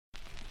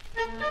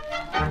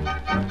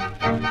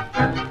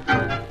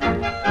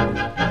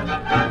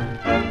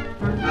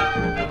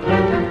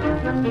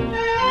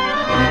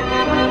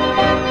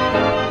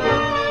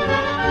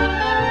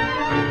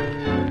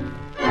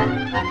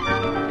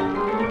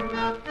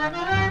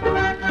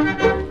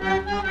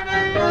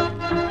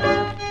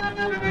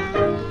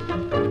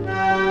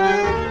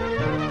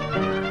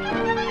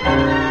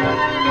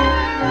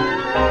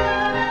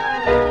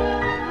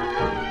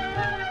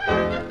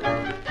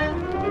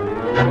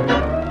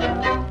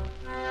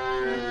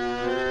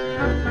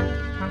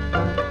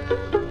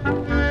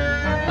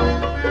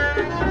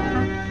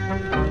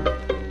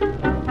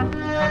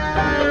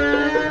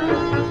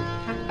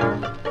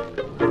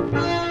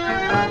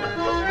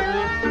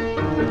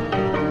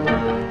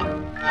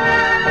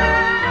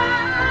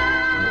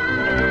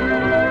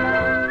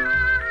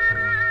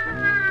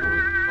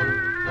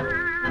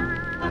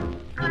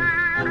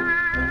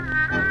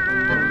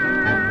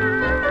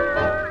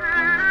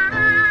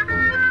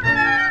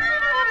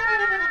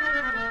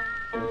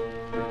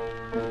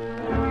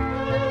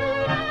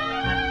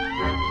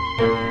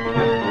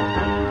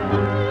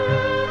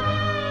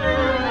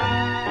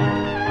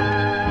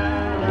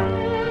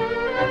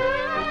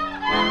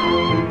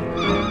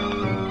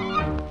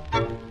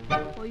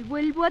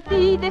A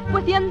ti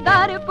después de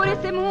andar por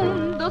ese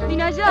mundo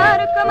sin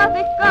hallar jamás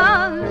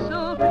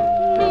descanso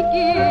ni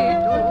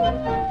quieto.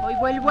 Hoy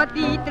vuelvo a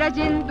ti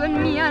trayendo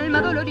en mi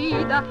alma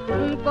dolorida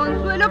un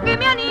consuelo que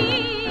me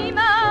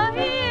anima y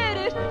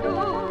eres tú.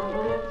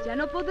 Ya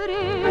no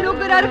podré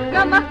lograr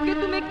jamás que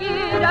tú me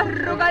quieras,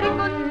 rogaré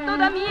con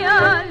toda mi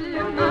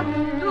alma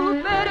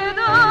tu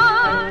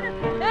perdón.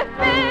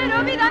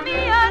 Espero, vida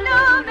mía,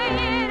 no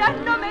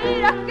me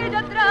hieras que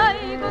ya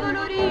traigo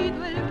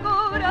dolorido el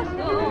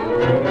corazón.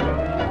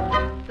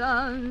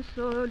 Tan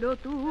solo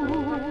tú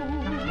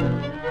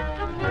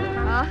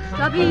has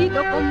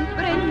sabido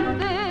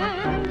comprender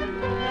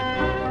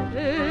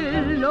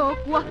el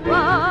loco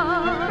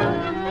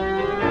afán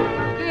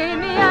que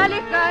me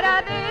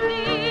alejará de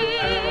ti.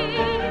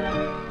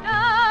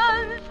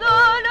 Tan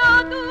solo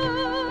tú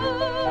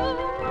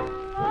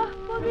has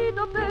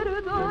podido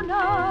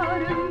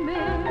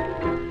perdonarme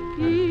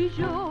y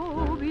yo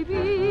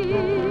viví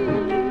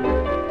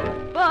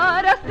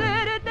para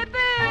hacerte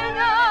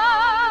pena.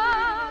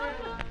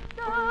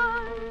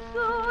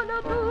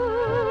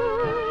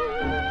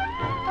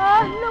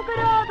 Has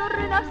logrado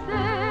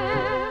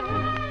renacer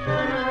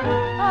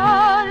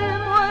al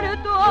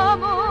muerto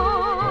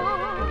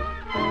amor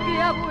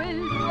que ha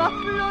vuelto a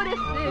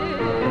florecer.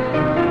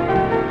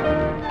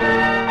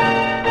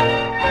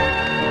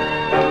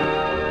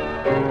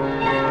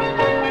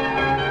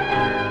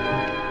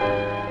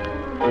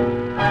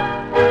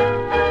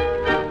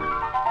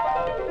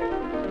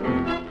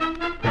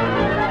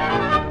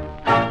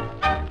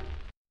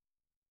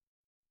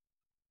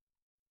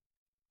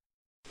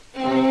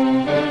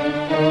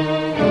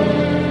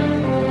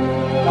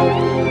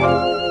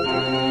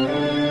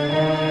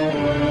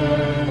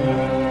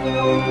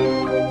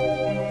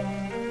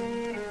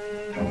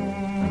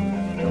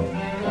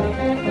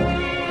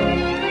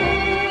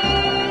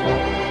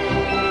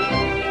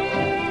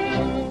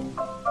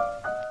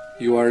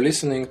 You are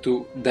listening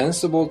to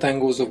Danceable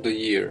Tangos of the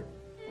Year,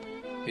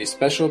 a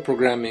special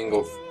programming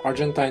of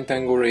Argentine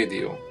Tango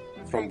Radio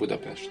from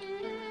Budapest.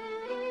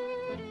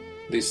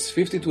 This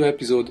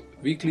 52-episode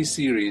weekly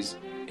series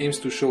aims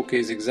to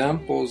showcase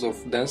examples of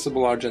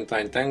danceable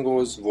Argentine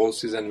tangos,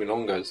 waltzes and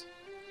milongas,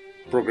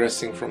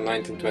 progressing from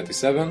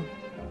 1927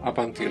 up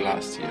until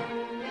last year.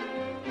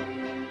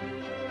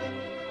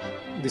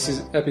 This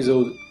is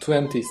episode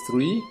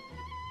 23,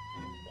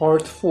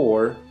 part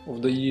 4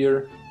 of the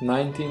year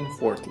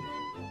 1940.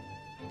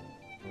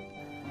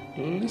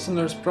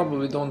 Listeners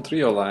probably don't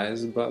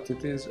realize, but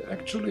it is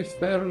actually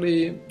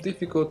fairly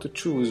difficult to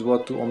choose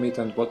what to omit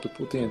and what to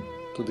put in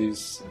to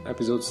this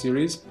episode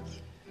series.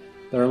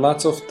 There are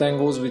lots of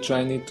tangos which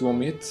I need to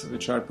omit,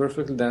 which are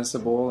perfectly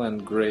danceable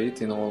and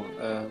great in all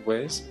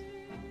ways.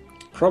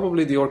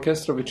 Probably the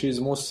orchestra which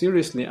is most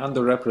seriously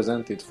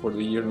underrepresented for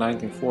the year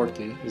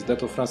 1940 is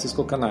that of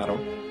Francisco Canaro.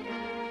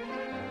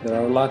 There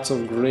are lots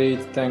of great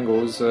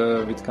tangos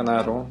with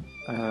Canaro,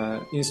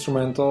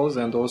 instrumentals,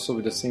 and also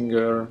with the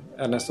singer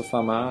Ernesto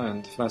Fama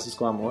and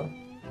Francisco Amor.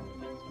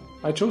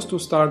 I chose to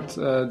start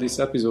this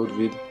episode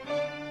with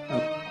a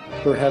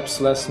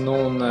perhaps less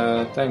known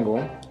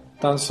tango,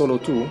 Tan Solo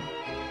Tu,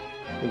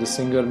 with the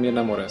singer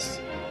Mirna Mores.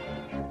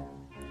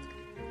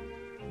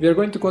 We are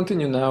going to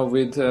continue now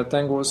with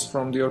tangos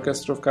from the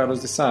orchestra of Carlos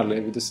Di Sarli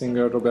with the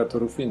singer Roberto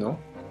Rufino,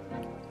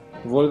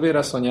 Volver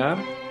a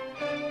Soñar,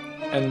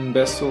 En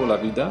Beso la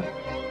Vida,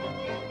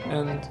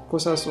 and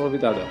Cosas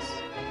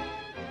Olvidadas.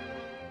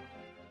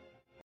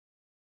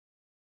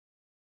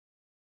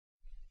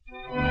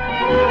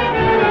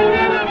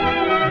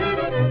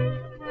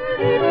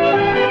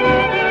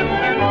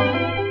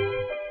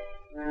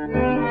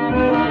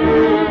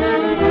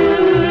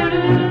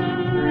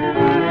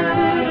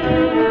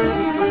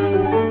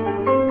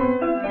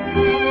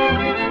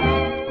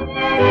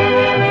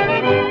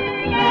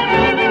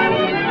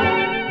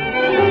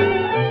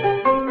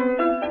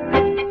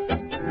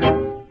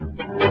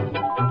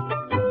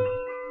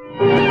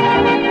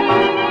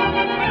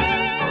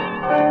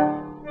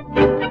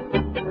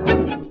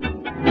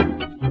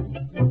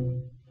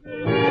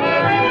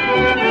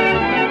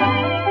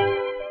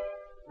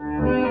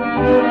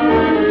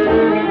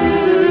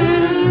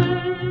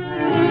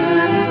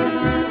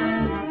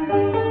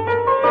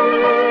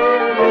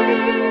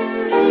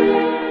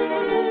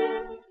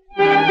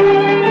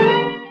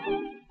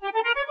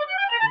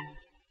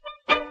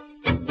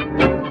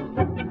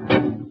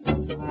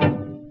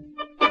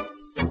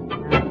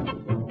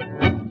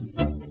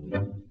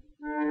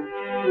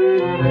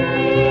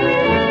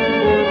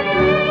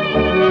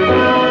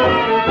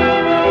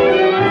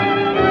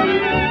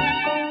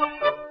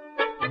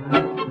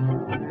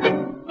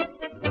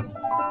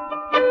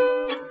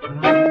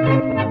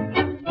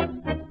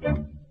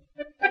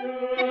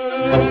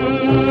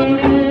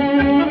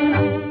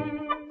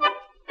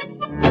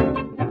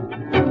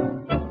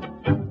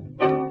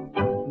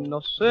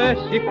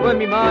 si fue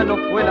mi mano,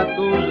 fue la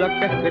tuya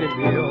que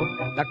escribió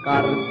la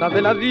carta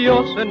del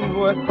adiós en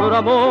nuestro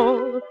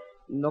amor.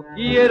 No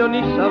quiero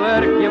ni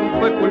saber quién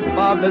fue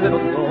culpable de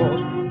los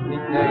dos, ni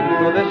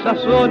tengo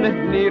desazones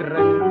ni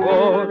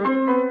rencor.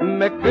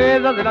 Me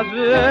queda del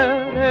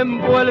ayer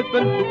envuelto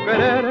en tu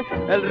querer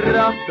el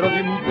rastro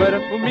de un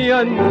perfume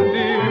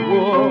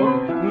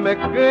antiguo. Me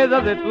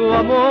queda de tu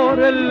amor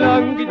el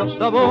lánguido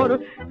sabor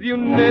de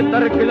un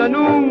néctar que ya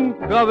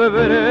nunca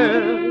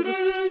beberé.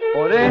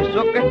 Por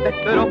eso que esta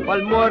estrofa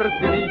al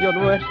muertilillo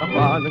no es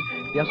afán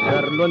de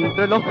hacerlo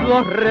entre los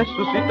dos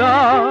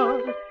resucitar.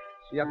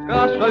 Si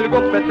acaso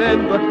algo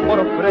pretendo es por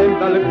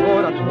ofrenda al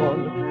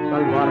corazón,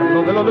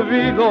 salvarlo del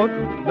olvido,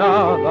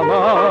 nada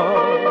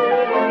más.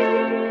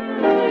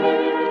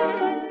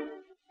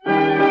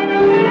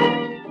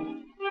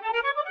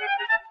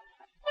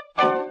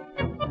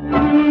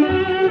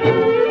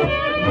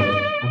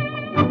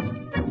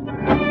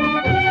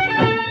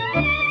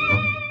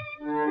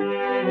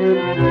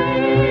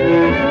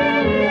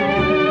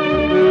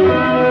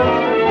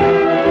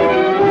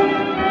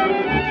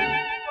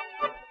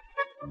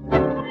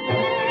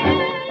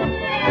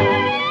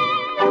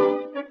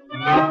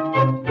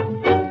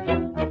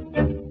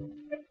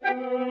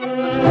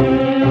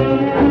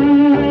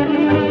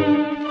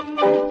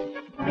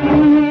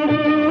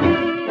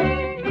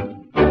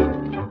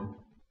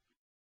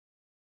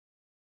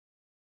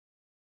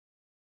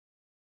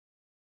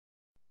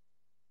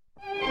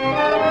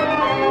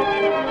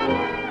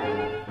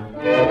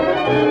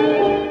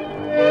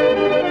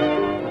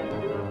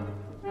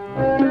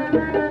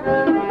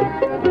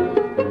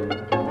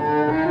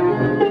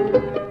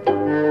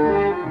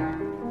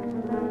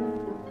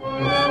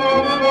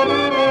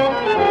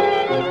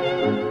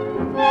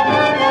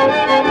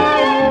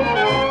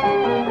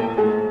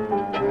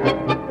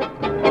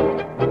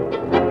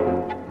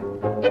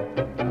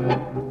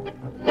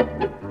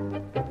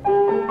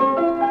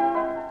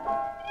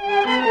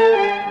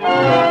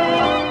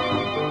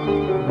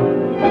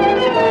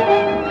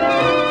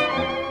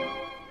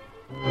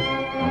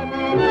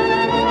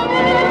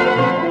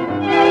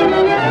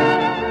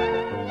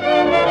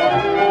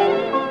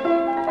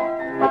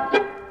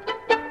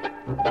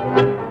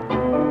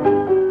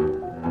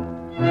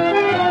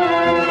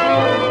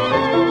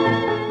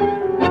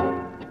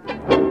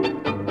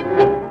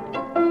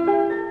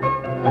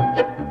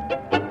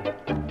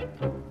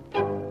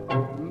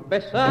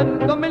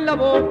 Besándome en la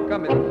boca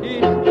me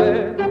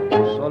dijiste,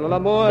 solo la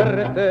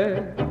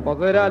muerte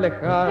podrá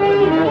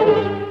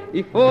alejarnos.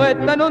 Y fue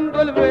tan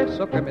hondo el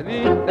beso que me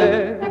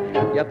diste,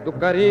 y a tu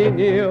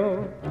cariño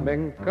me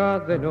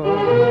encadenó.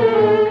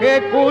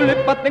 ¿Qué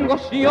culpa tengo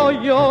si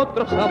hoy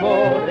otros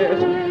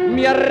amores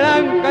me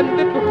arrancan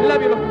de tus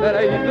labios los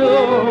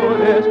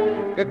traidores?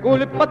 ¿Qué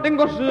culpa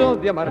tengo yo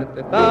de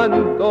amarte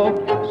tanto,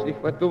 si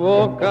fue tu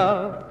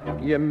boca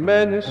quien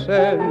me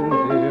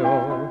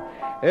encendió?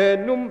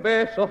 En un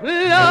beso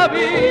la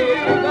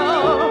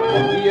vida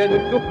y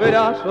en tus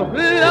brazos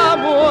la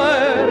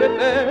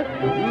muerte,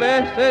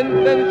 me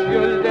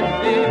sentenció el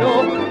destino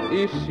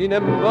y sin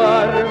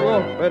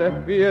embargo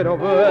prefiero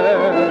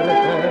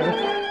verte.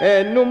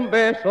 En un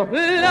beso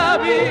la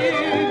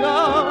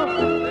vida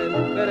te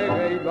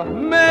entregué y lo has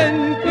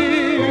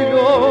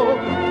mentido,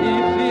 y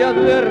si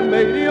ayer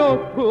me hirió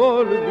tu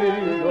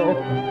olvido,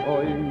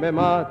 hoy me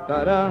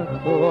matará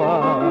tu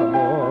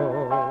amor.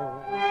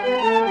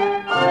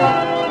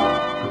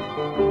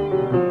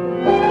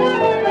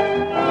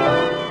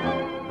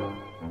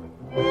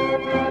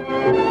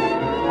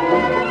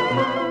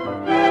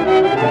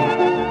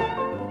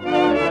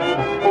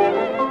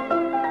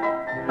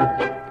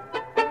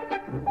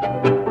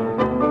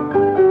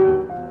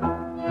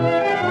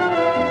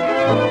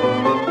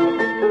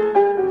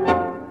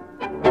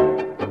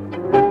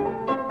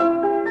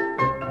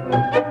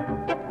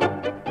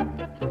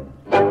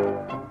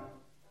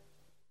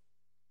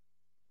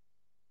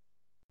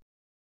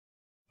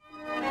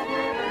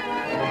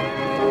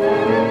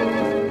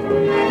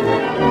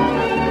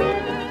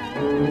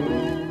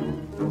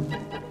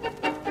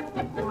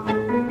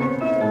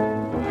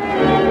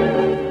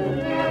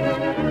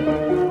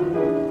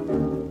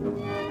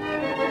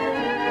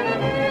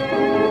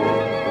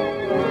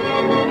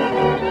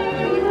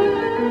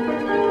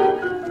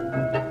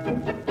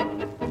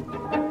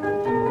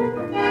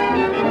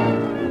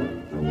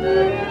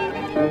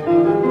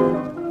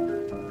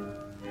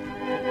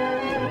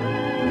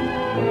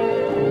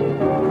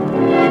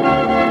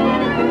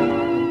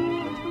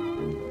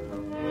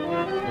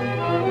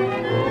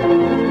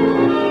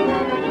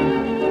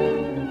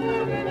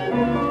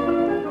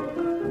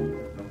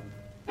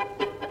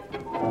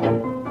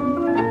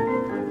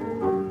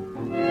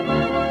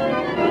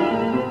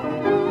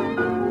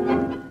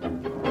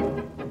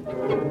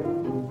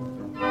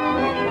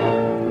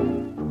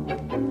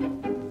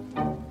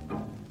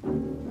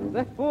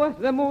 Después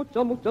de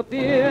mucho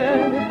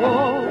tiempo,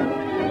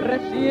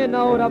 recién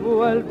ahora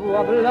vuelvo a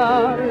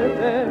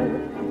hablarte.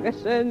 Qué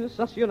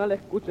sensación al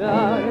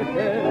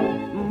escucharte,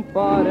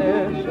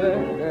 parece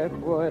que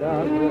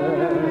fuera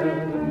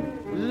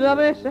ayer. Ya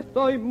ves,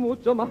 estoy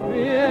mucho más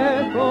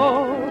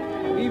viejo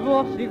y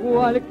vos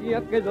igual que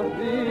aquellos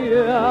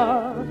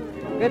días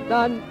que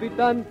tanto y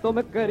tanto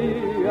me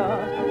querías,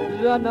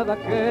 ya nada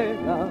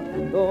queda,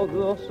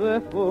 todo se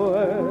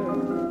fue.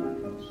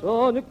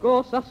 Son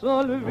cosas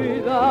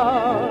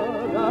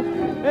olvidadas,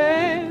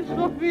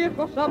 esos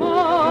viejos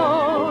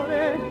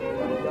amores,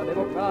 y al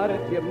evocar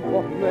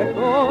tiempos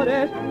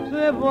mejores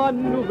se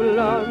van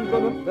nublando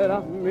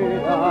nuestras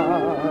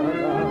miradas.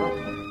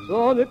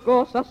 Son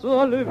cosas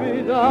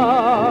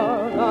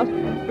olvidadas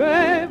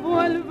que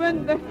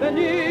vuelven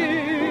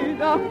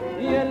destenidas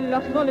y en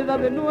la soledad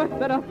de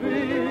nuestras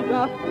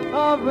vidas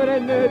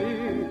abren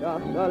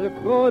heridas al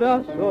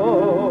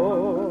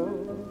corazón.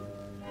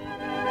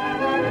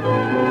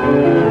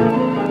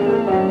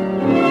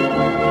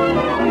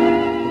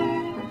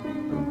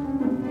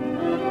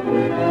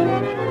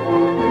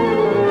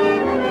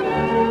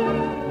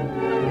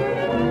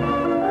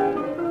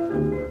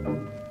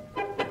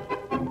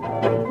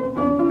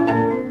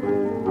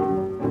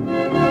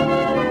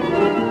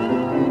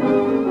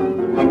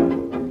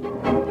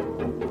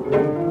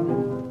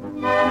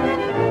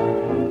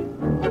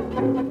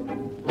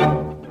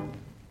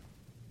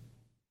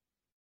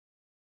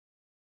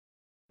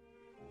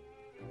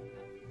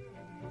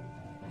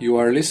 You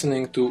are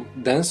listening to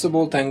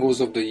Danceable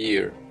Tangos of the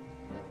Year,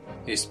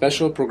 a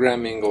special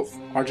programming of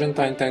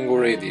Argentine Tango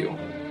Radio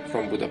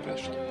from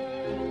Budapest.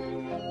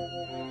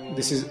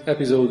 This is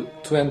episode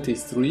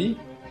 23,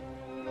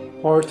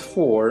 part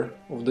 4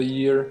 of the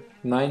year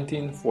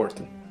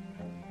 1940.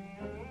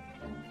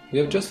 We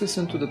have just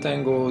listened to the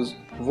tangos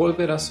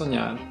Volver a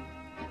Soñar,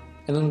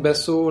 En un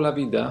beso la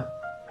vida,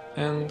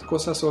 and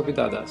Cosas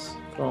olvidadas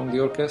from the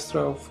orchestra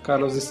of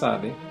Carlos Di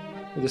Sarli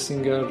with the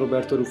singer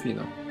Roberto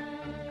Rufino.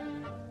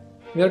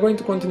 We are going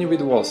to continue with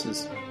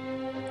waltzes.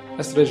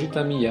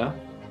 Estrellita Mia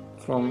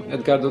from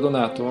Edgardo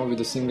Donato with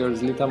the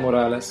singers Lita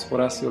Morales,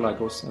 Horacio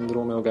Lagos and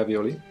Romeo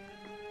Gavioli.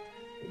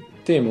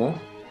 Temo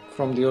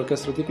from the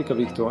Orchestra Típica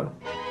Victor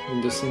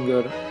with the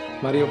singer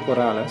Mario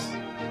Corrales.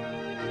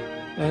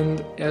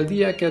 And El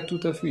Día que tú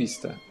te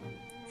fuiste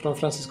from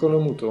Francisco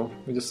Lomuto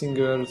with the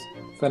singers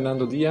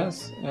Fernando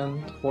Diaz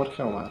and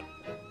Jorge Omar.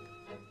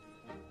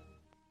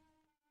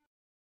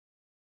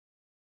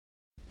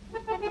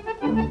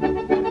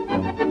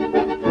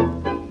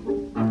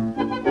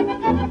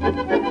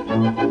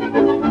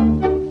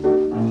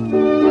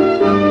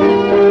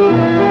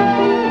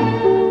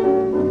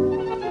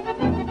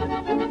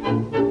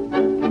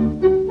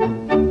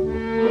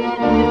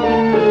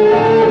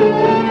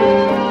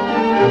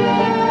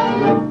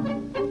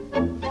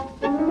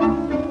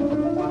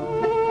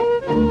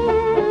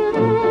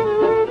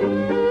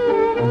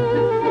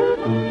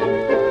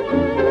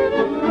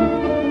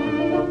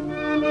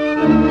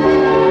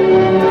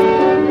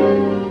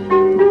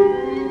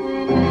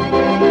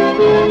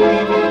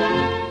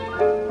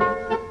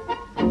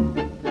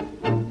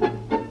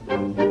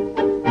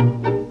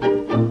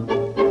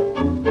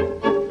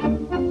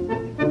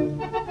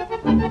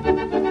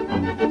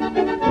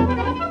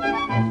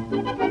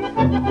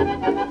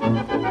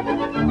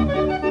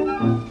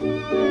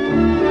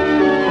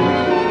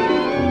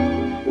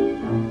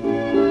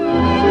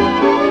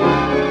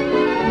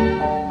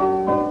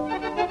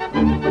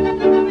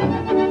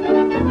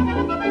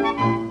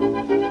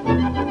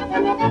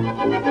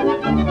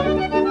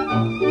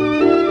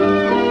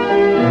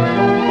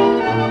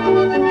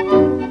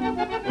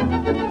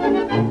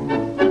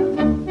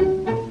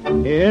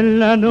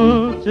 La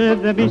noche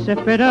de mis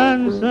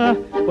esperanzas,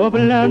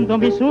 poblando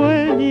mis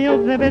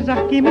sueños de bellas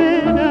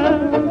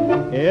quimeras,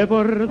 he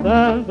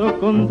bordado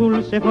con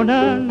dulce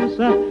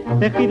bonanza,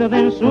 tejido de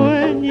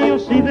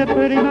ensueños y de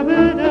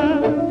primavera,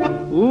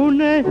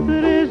 una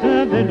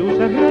estrella de luz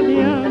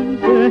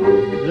radiante,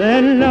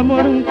 del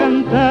amor un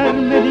cantar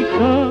me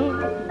dictó,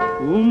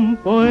 un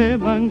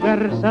poema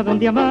engarzado en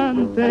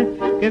diamante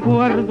que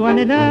guardo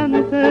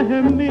anhelante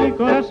en mi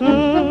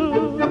corazón.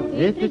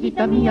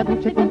 Estrellita mía,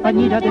 dulce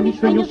compañera de mis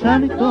sueños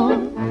altos,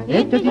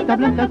 estrellita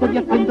blanca, gloria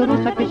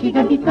esplendorosa que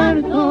sigue mi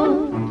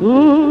canto.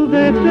 Tu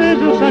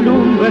destellos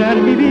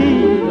alumbran mi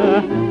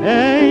vida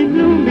e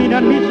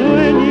iluminan mis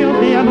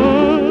sueños de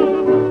amor.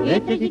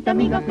 Estrellita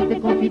amiga, fuiste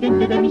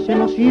confidente de mis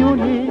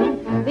emociones,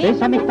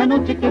 bésame esta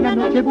noche que es la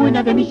noche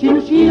buena de mis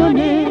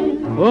ilusiones.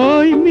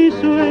 Hoy mis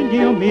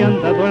sueños me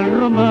han dado el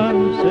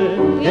romance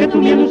que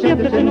tú me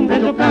anunciaste en un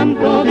bello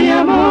canto de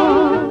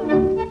amor.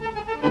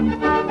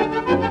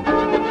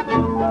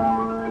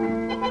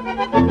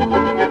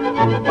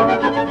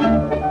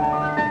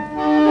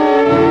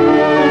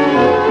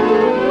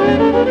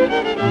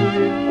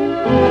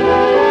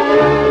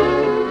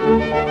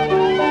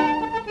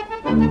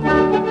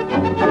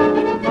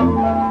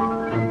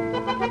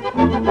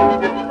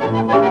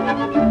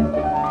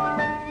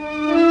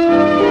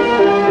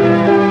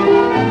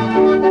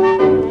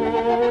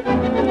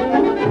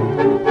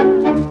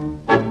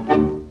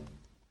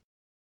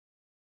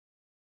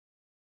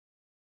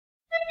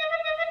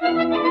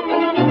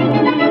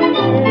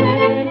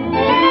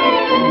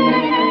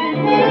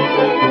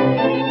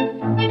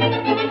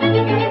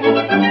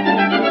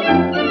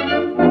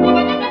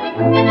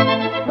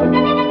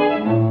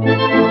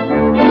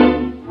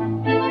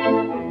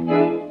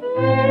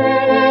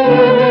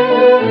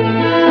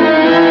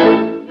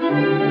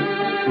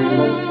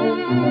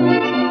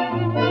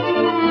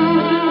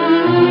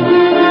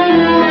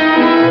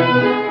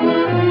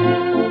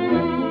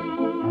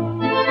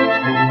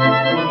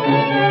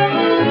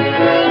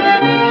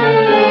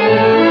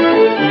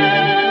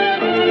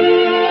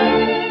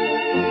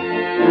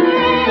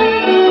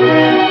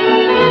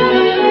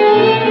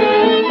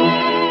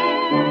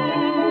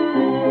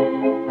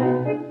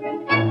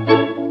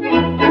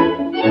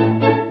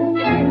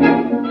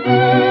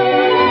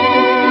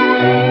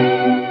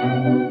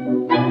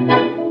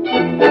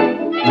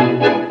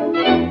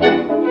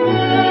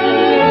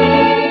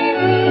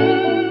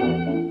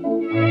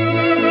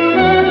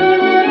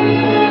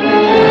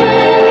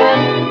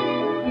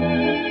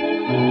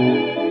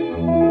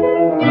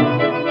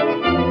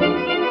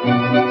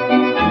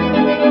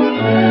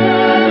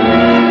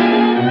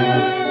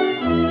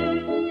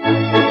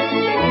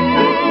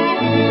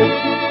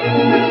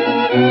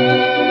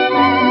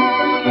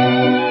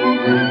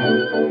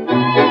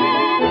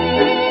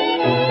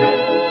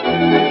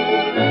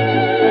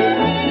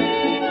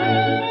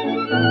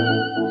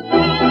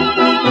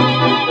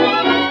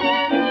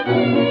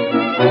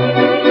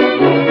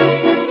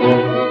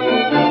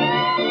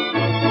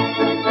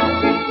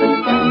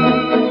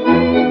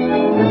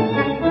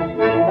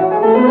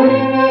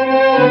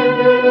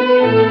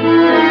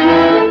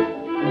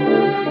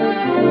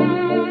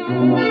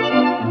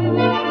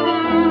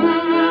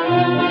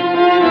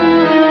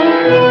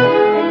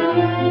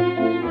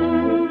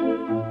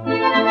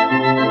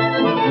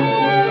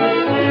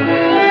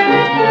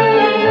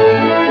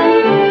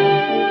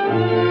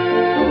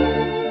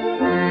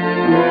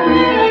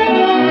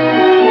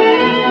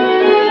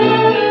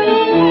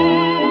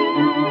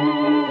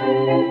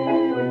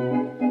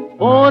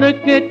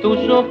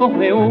 ojos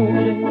me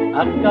huyen,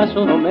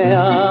 ¿acaso no me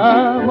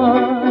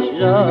amas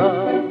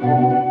ya?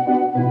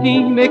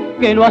 Dime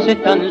que lo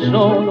haces tan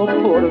solo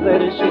por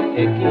ver si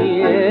te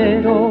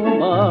quiero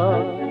más.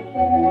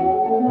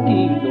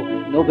 Dilo,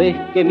 ¿no ves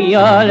que mi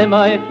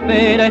alma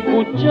espera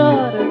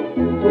escuchar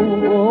tu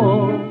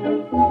voz?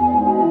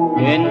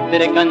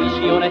 Entre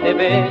canciones de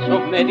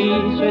besos me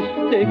dices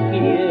te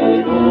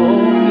quiero,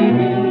 mi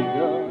vida.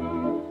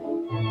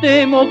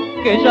 Temo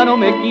que ya no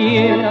me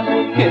quieras,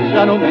 que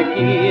ya no me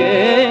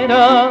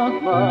quieras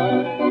más.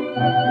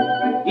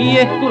 Y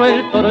es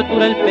cruel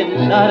tortura el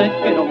pensar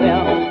que no me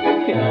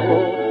amas, que a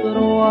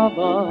otro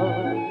amas.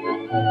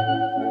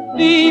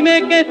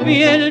 Dime que es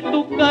fiel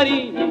tu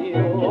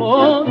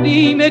cariño,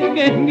 dime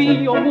que es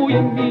mío, muy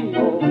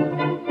mío,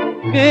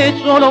 que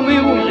solo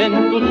me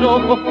huyen tus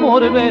ojos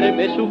por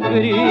verme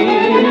sufrir.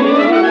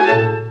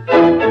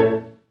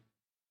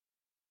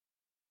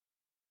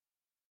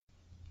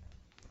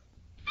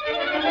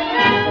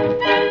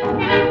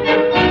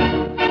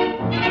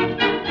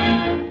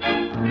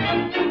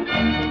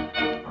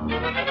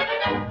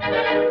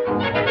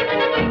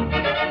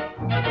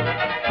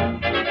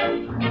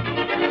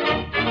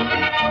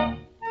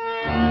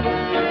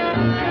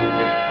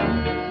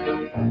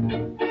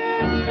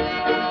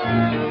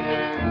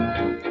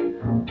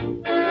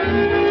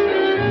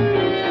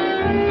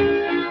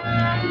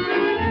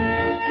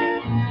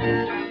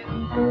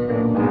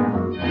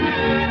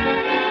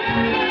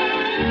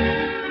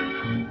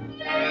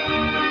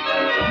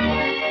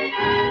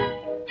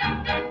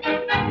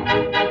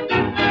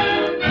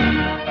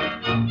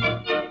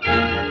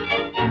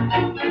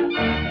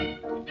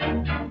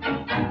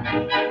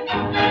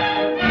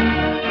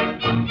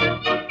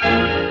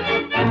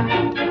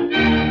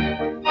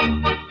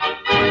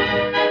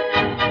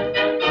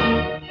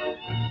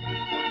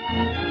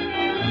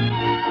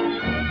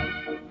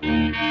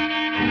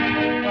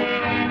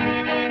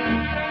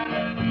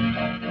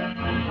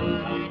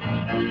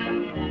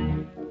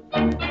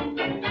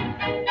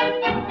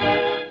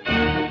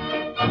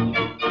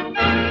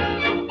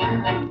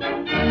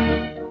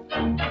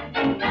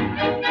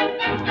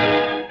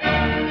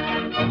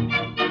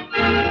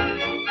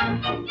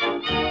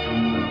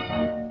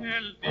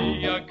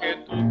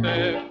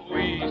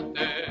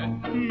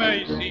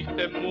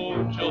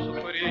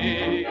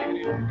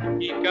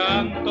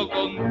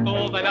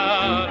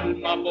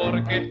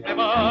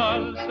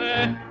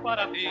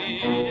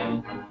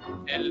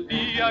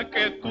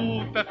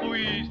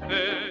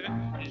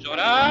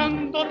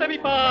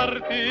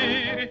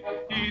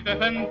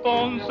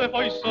 Entonces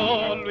voy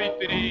solo y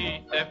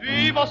triste,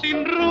 vivo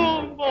sin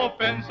rumbo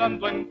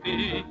pensando en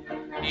ti.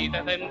 Y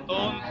desde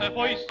entonces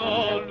voy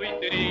solo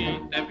y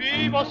triste,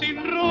 vivo sin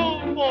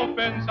rumbo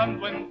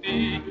pensando en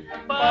ti.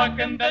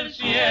 Bajen del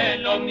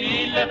cielo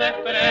miles de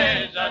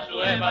estrellas,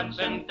 lluevan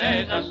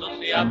centellas o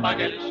se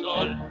apague el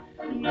sol.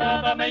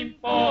 Nada me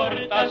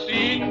importa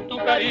sin tu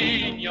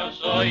cariño,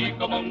 soy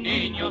como un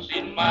niño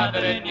sin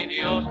madre ni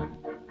Dios.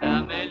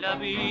 Dame la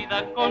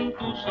vida con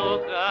tus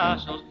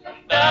ojazos,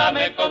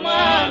 dame como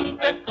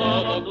antes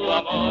todo tu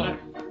amor.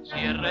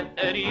 Cierra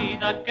esta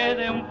herida que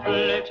de un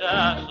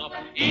flechazo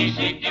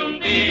hiciste un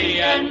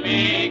día en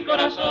mi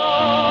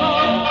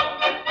corazón.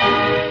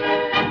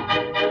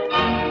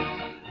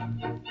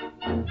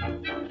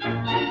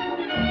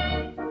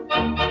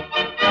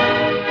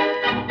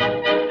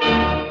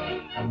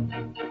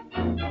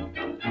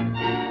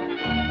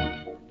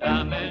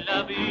 Dame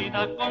la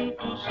vida con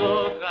tus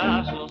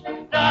ojazos,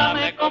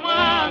 dame como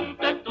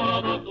antes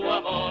todo tu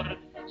amor.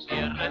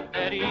 Cierra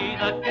esta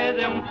herida que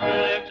de un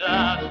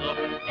flechazo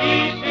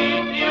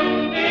hiciste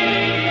un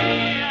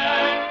día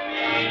en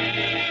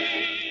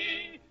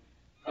mi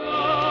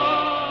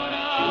corazón.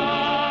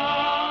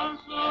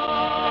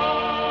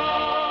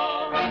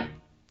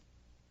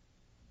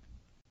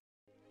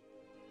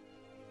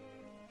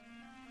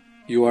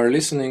 You are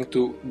listening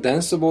to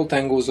Danceable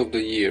Tangos of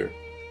the Year,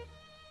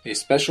 a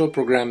special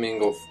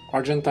programming of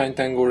Argentine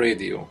Tango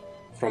Radio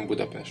from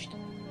Budapest.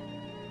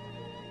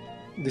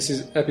 This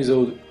is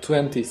episode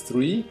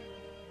 23,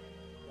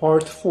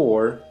 part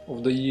 4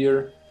 of the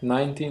year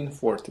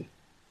 1940.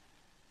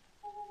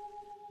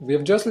 We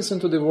have just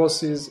listened to the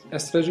voices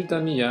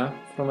Estrellita Mia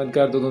from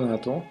Edgardo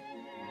Donato,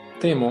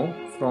 Temo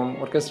from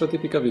Orchestra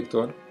Tipica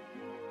Victor,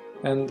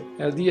 and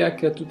El Día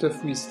que tú te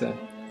fuiste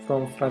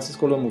from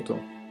Francisco Lomuto.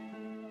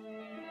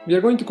 We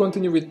are going to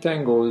continue with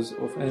tangos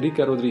of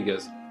Enrique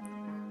Rodriguez,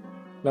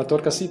 La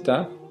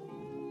Torcasita,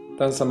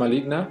 Danza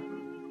Maligna,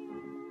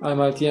 Al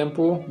mal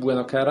tiempo,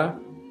 Bueno cara,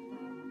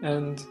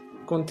 and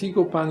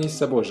Contigo Pan y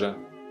Cebolla.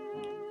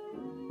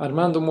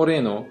 Armando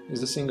Moreno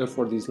is the singer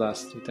for these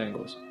last three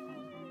tangos.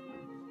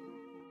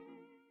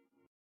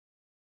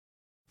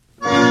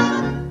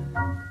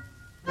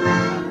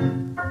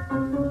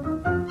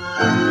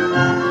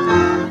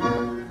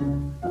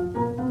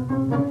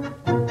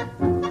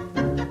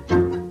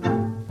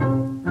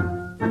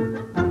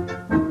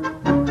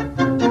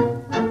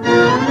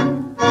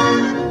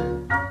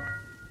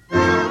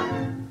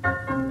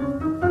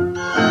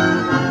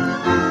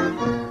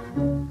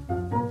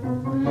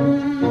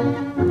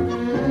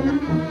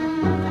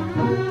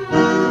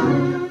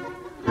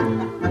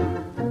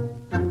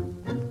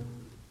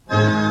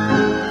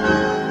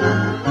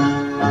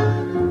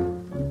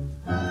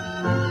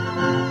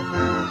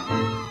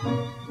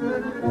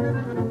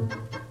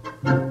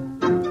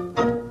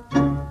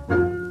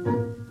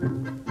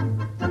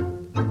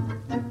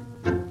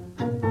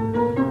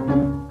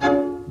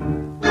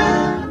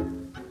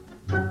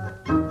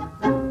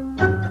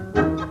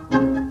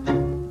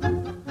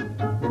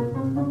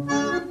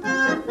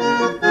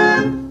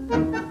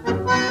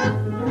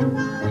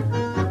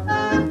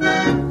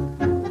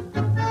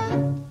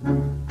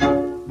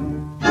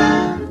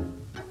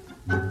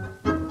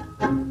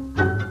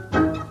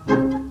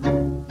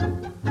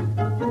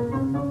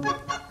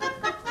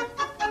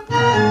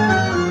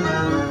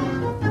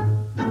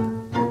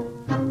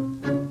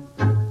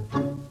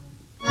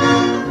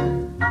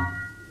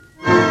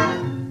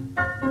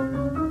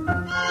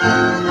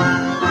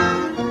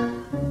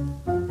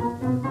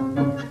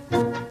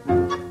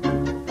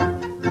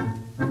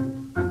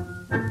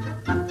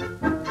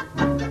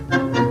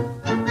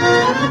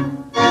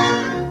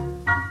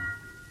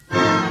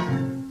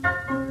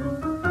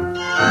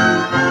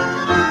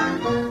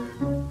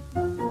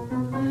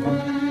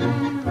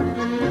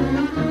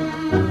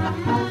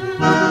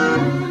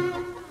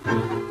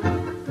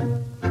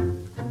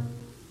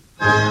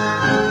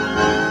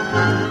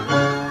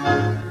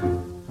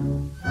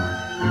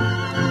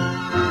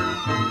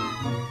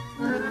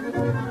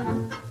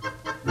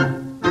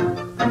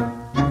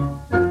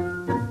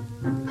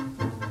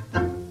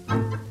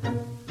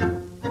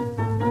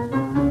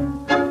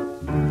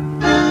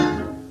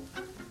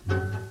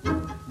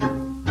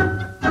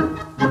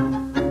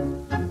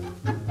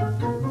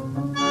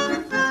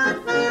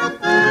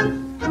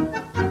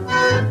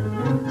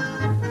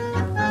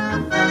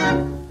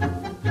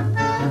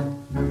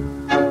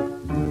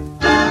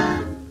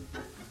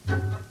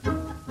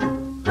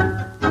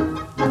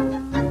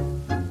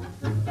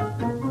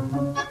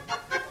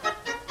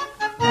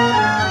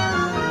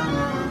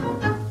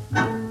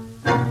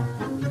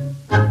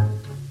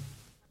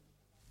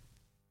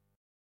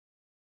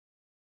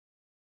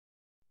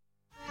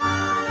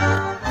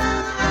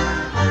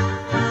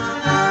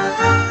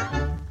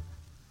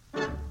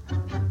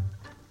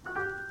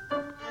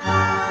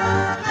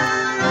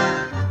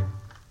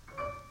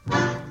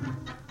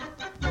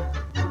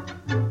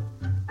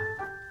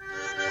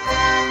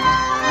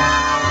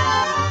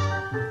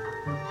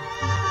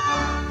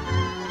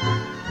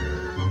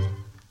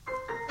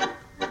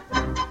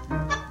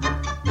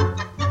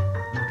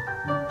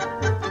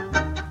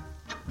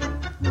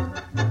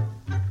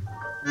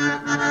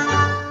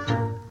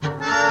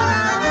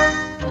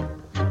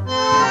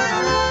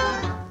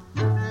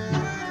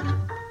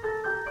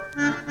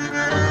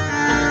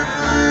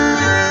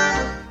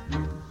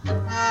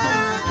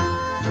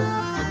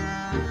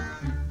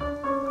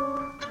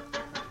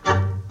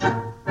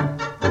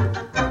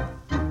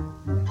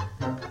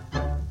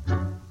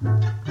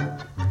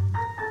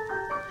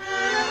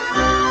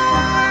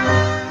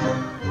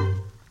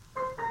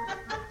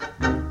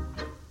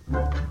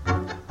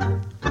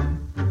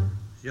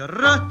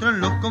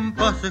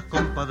 voces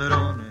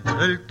compadrones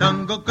del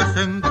tango que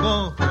se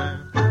encoge,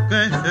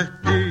 que se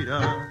estira.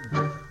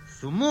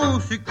 Su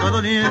música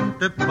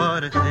doliente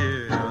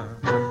pareciera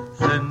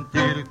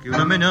sentir que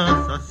una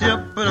amenaza se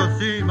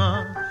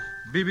aproxima.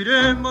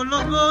 Viviremos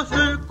los dos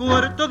el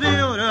cuarto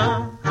de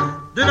hora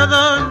de la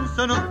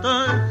danza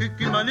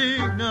nostálgica y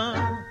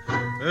maligna.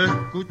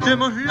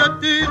 Escuchemos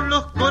latir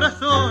los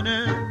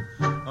corazones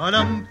al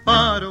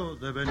amparo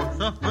de Venus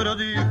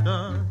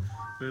Afrodita.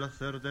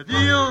 Placer de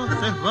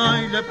dioses,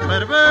 baile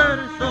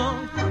perverso,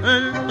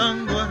 el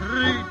tango es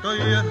rito y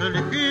es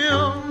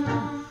religión.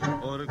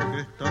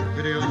 Orquestas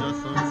criollas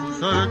son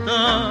sus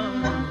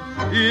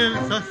altares y el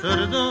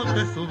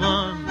sacerdote su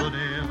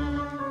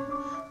bandoneón.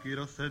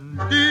 Quiero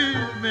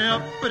sentirme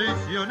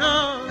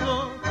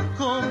aprisionado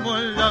como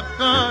en la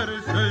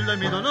cárcel de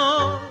mi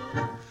dolor.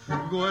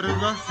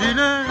 Guarda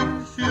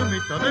silencio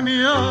mitad de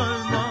mi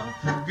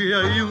alma, que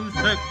hay un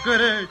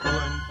secreto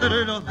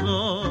entre los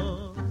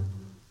dos.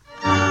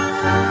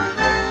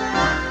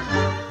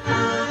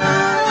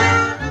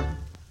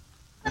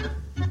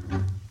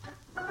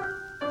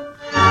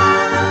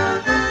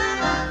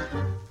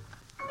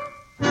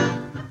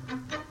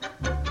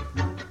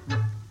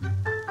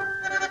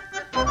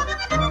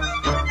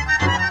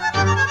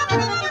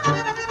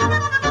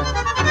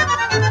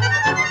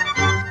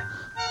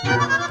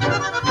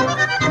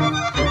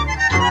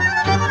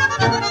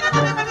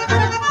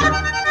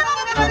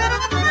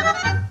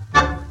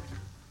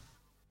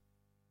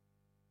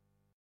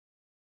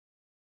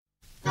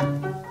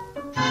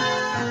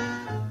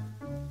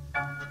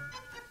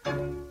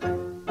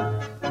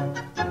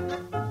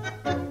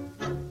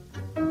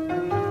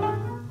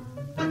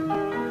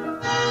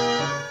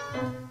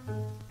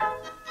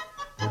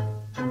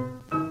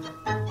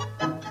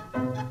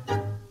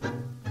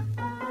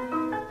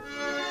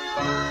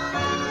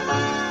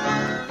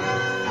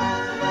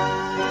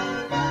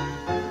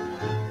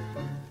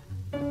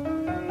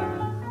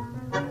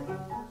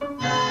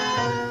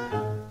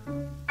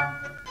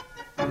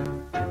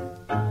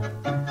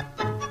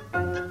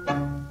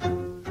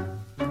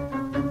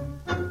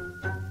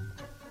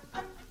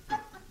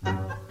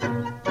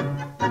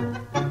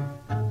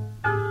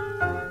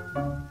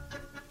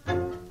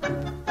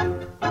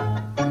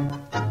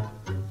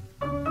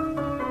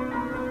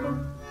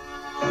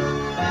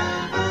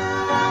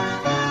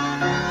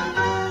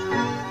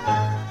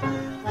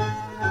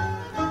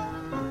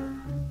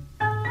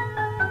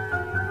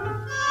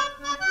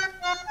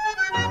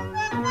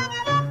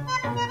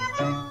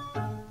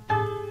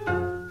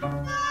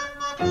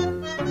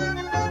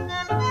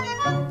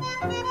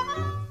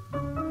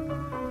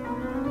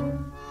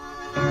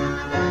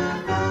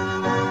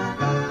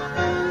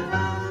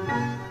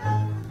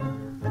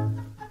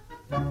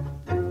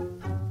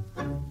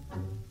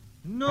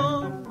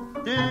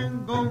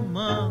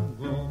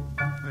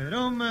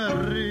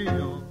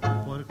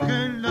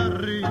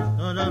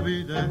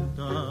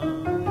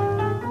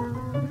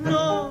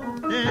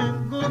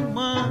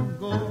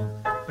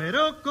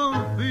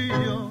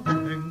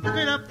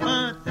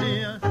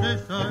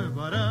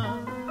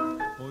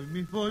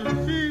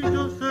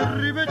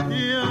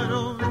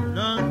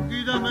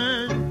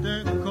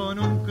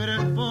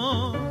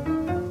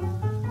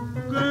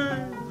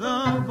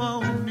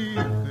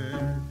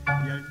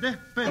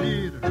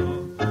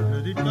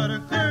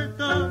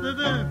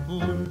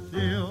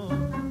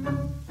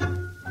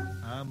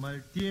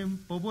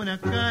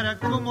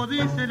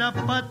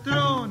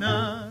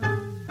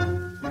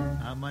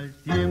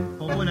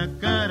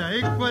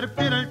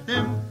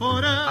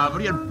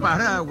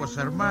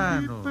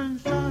 Hermano. Y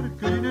pensar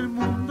que en el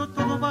mundo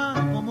todo va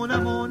como la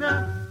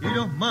mona y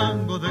los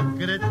mangos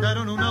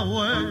decretaron una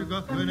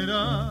huelga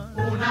general.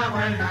 Una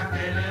huelga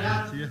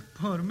general. Si es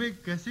por mí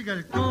que siga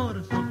el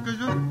corso, que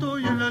yo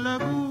estoy en la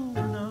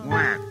laguna.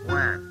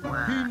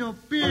 Y no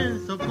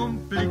pienso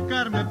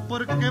complicarme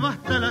porque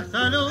basta la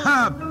salud.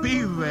 ¡Ah,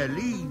 pibe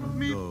lindo!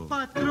 Mi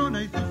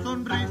patrona y su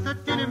sonrisa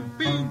tienen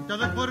pinta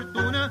de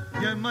fortuna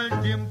y al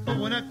mal tiempo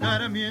buena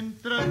cara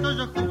mientras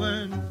haya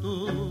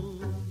juventud.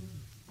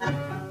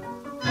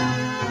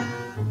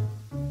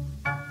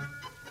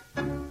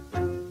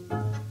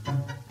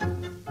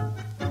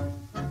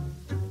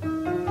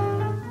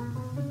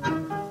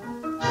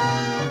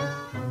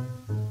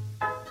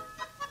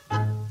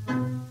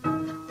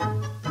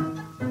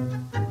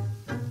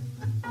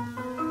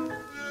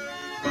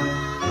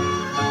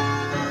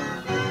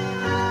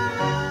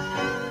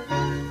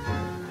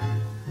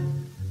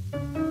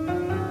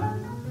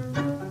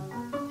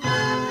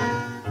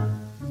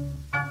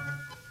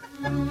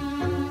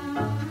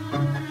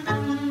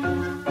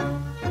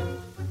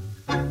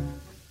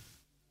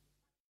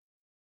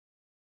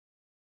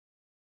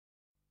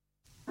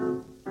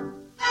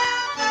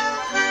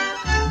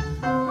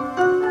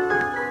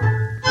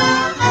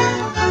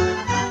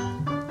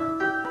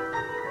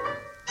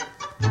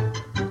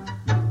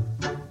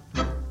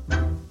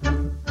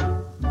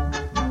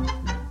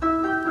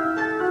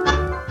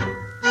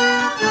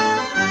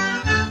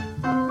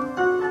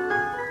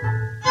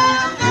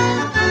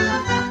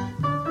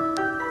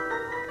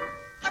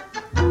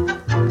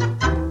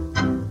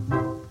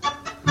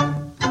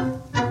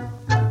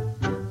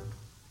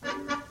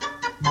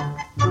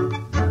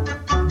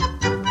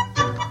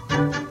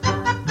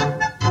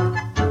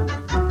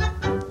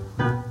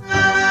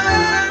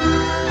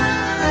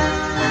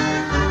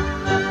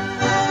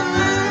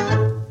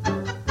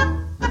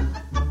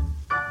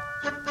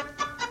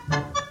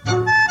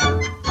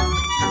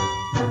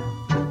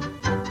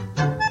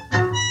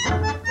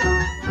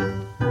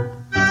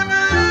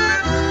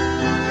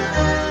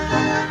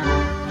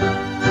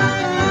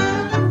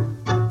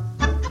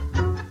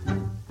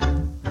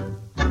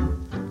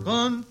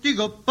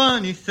 contigo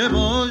pan y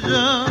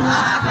cebolla.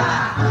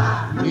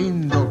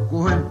 Lindo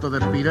cuento de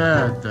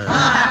pirata.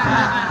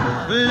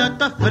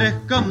 Plata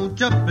fresca,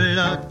 mucha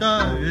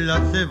plata, la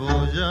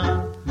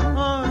cebolla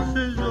hace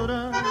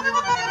llorar.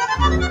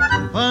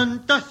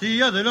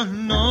 Fantasía de los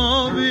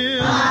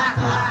novios.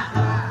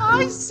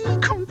 Ay, sí,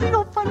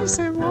 contigo pan y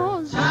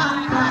cebolla.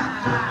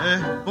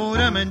 Es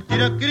pura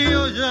mentira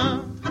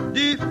criolla,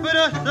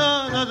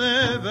 disfrazada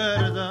de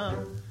verdad.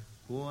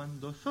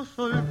 Cuando sos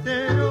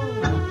soltero,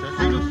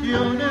 muchas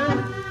ilusiones,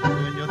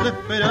 sueños de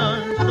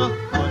esperanza,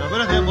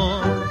 palabras de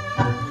amor.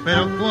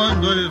 Pero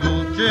cuando el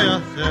buche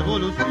hace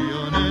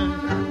evoluciones,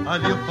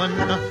 adiós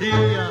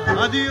fantasía,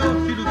 adiós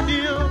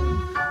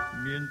ilusión.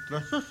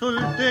 Mientras sos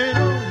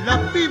soltero,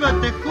 la piba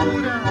te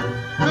jura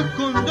que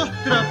con 2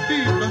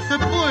 trapitos se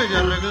puede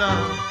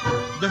arreglar.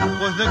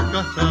 Después de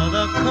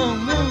casada,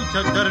 con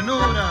mucha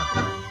ternura,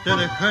 te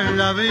deja en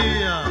la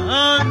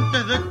vía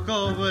antes de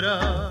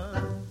cobrar.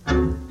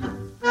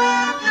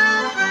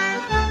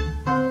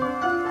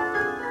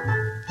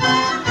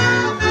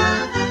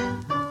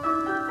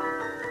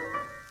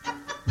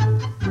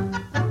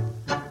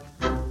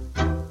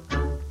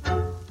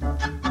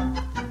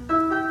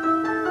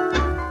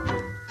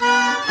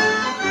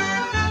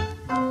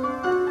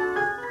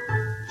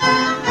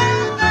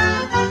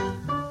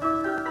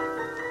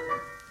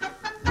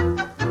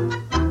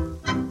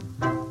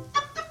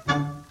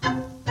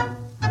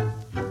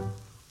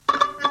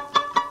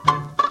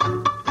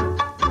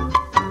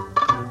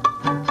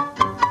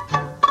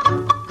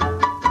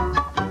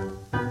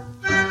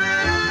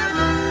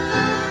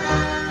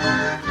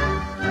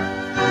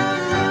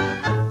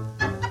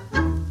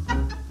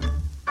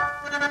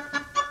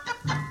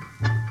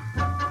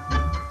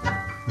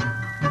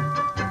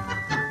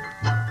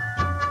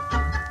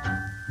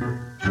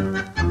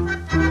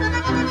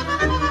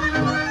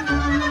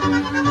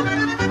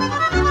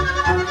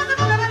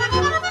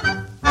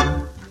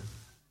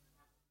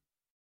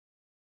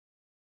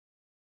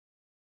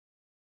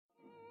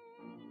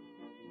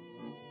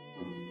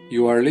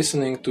 You are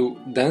listening to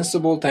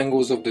Danceable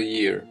Tangos of the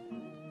Year,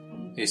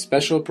 a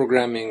special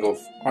programming of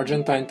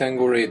Argentine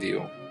Tango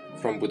Radio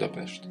from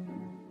Budapest.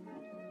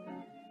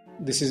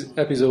 This is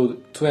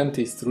episode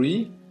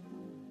 23,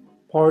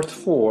 part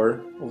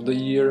 4 of the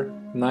year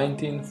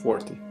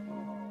 1940.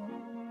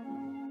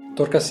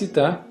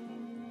 Torcasita,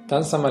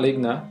 Danza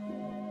Maligna,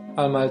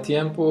 Al Mal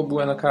Tiempo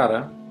Buena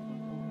Cara,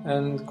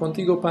 and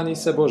Contigo Pan y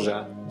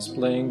Cebolla is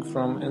playing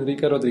from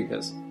Enrique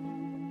Rodriguez.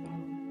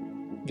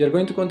 We are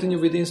going to continue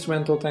with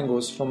instrumental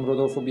tangos from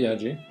Rodolfo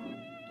Biaggi,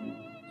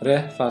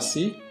 Re Fa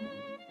Si,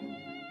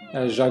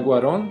 El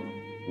Jaguarón,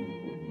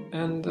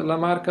 and La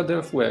Marca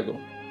del Fuego.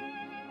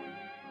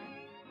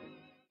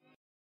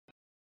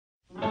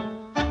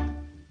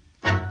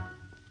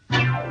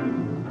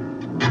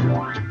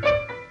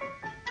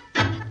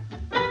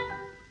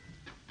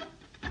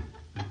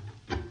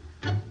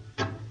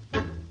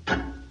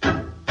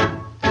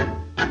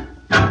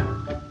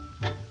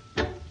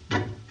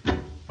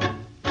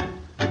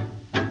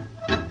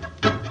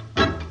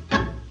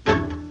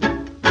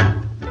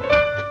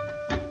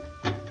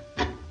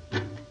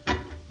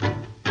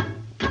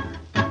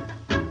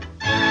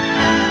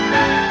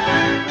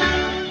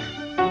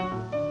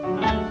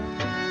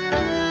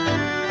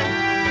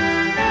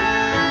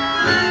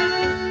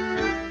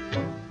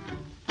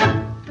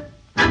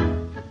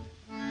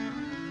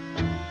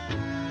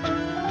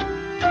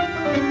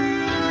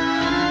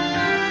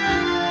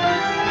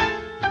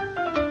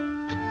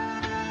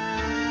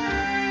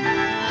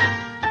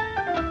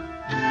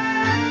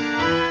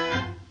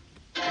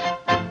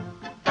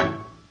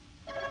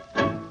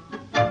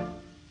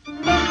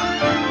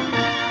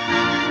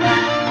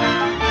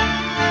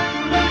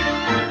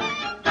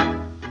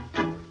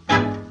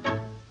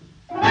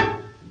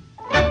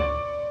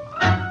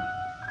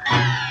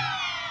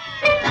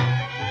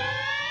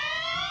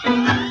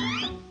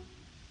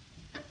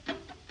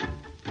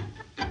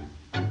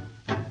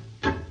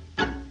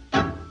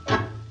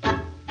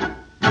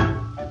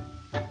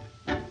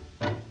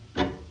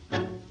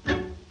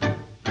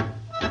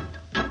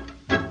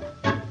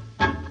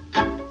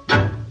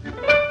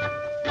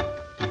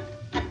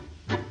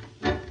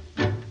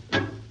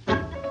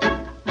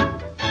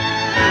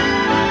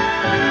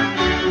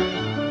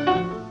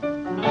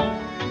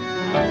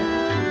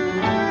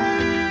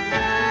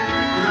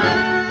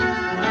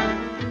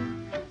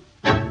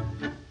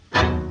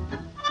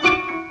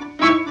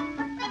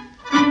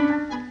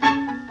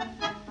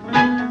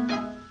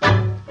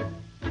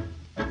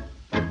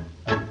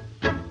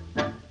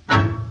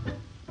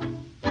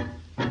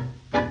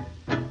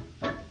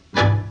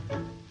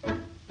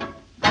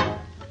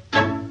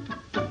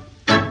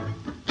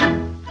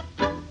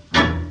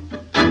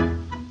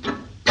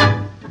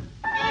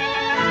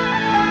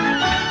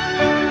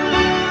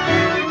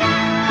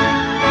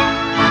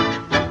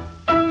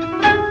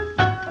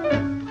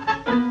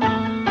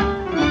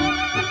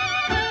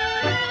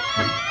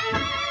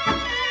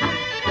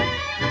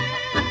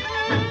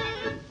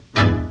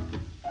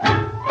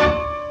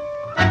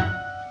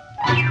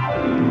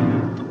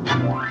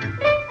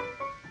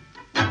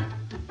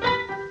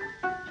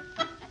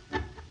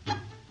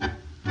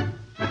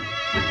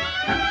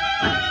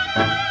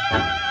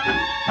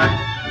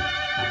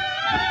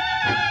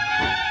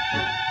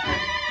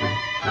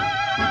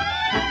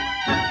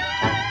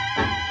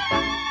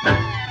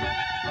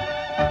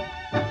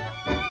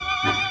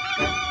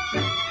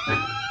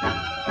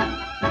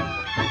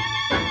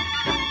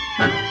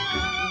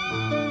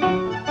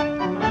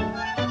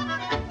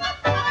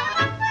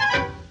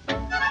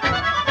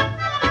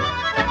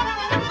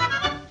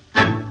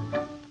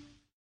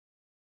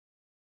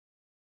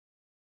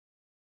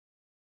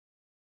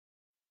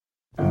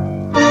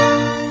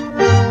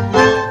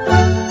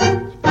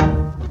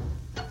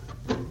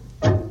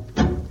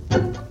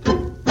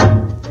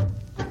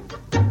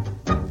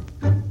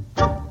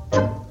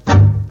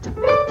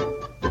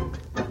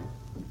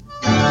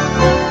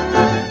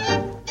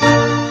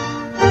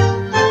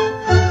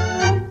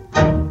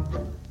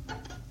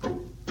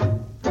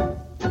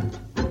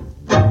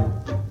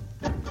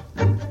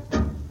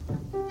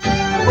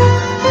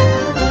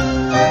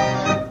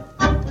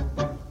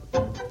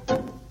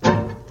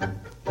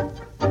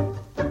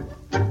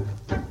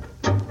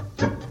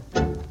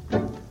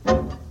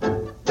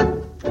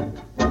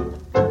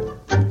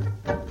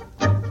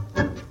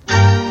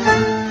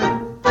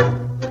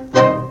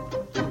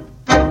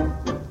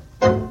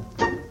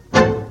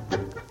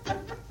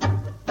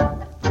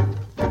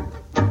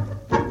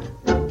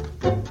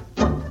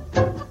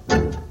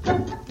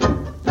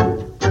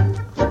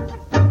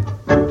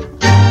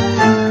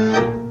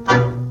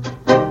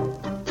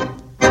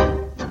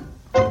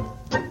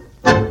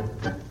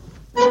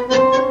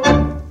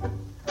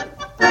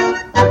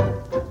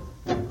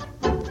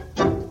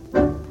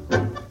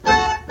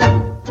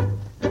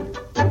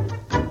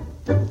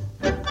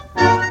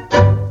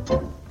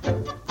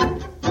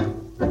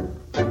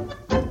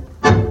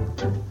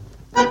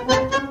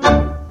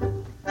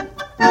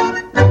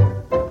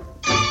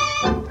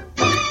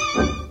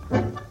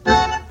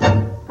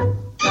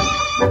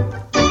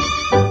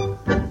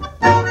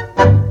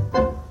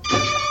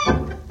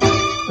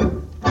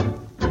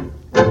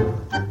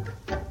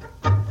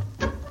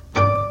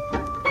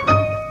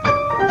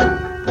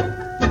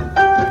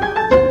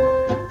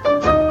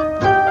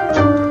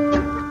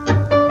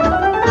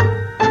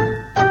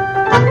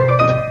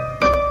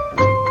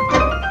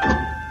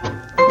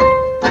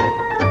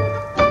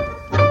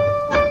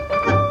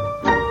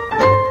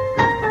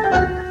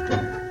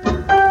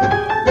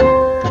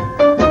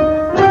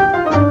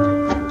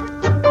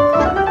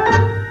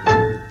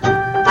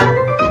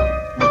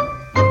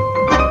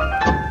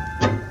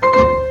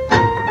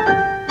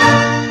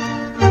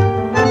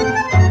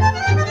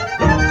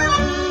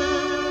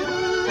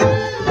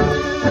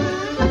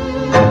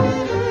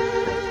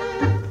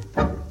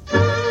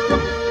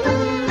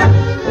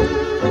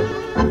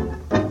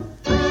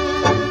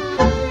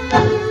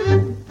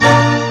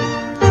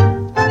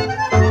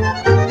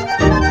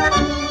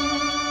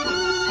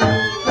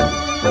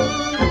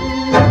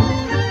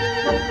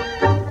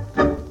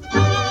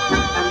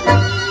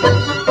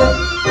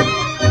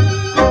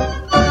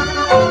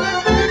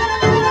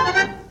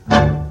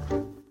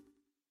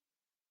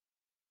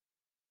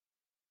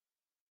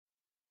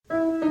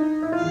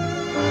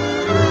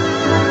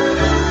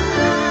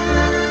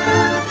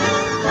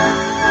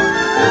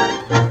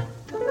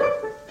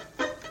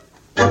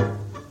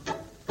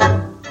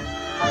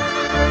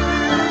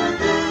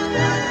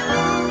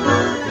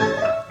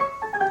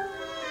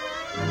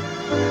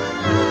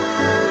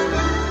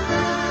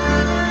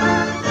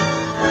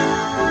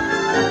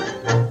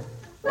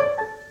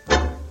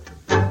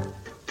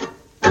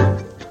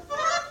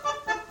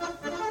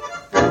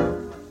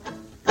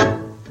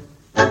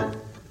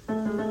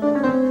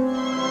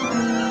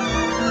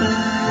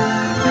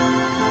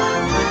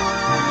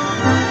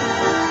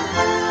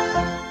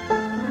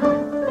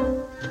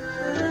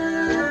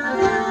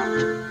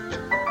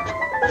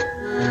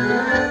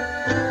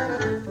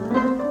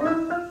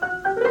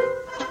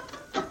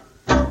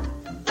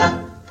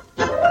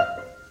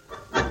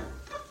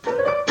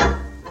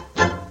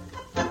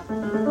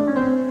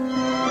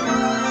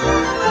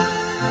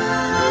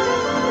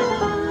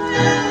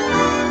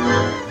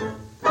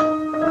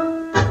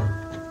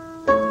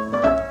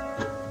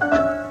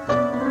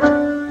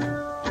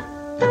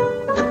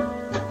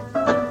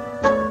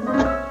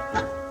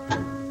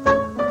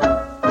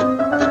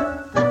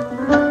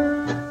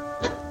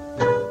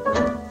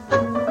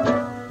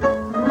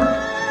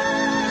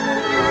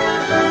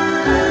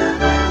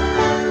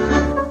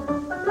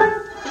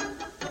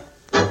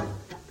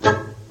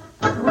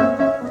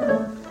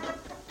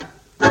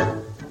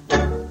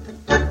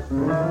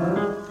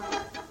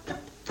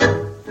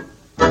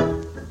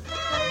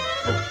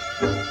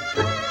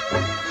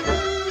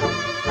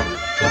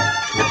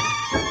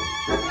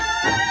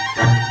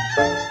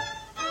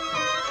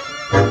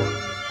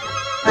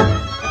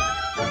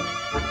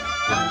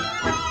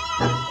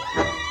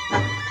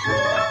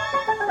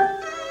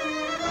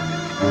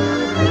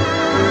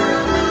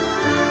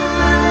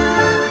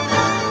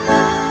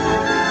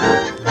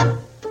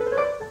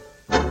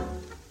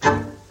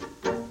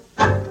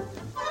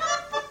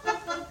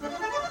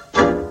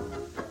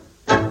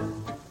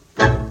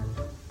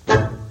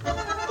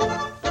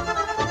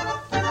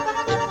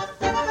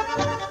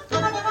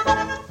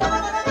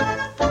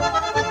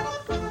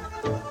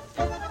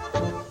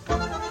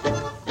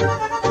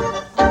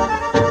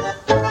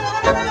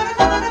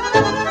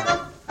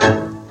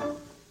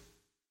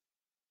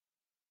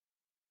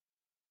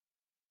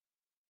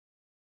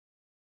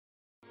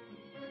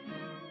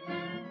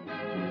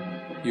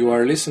 You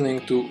are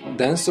listening to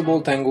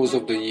Danceable Tangos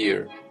of the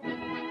Year,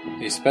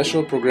 a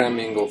special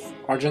programming of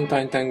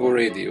Argentine Tango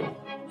Radio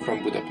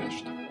from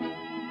Budapest.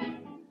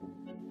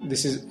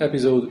 This is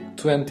episode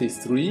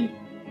 23,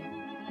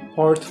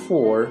 part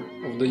 4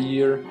 of the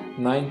year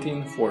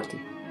 1940.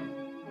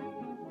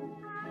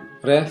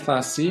 Re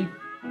Fa Si,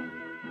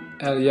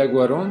 El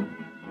Jaguarón,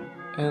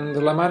 and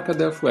La Marca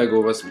del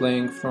Fuego was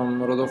playing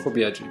from Rodolfo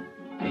Biaggi.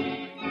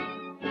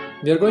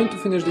 We are going to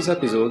finish this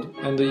episode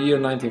and the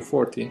year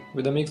 1940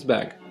 with a mixed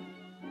bag.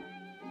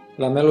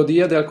 La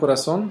Melodía del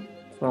Corazón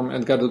from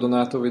Edgardo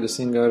Donato with the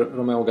singer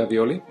Romeo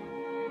Gavioli.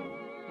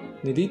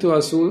 Nidito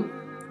Azul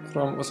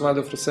from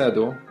Osvaldo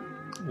Fresedo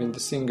with the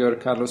singer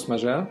Carlos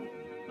Magel.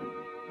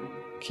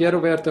 Quiero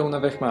verte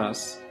una vez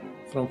más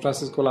from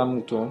Francisco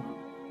Lamuto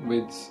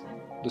with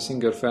the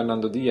singer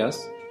Fernando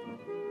Diaz.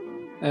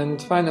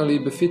 And finally,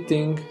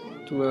 befitting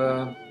to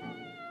a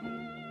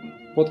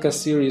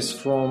podcast series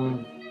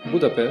from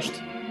Budapest,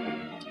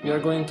 we are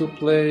going to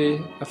play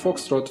a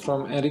foxtrot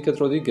from Enrique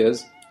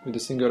Rodriguez with the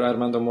singer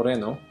Armando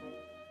Moreno.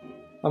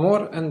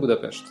 Amor and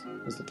Budapest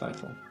is the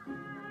title.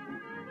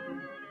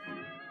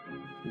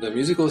 The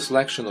musical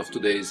selection of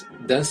today's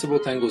Danceable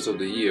Tangos of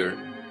the Year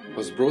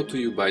was brought to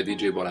you by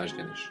DJ Balázs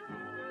Genis.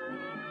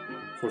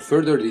 For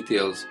further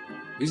details,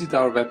 visit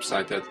our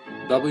website at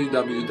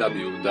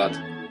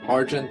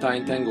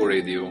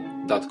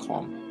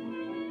www.argentinetangoradio.com.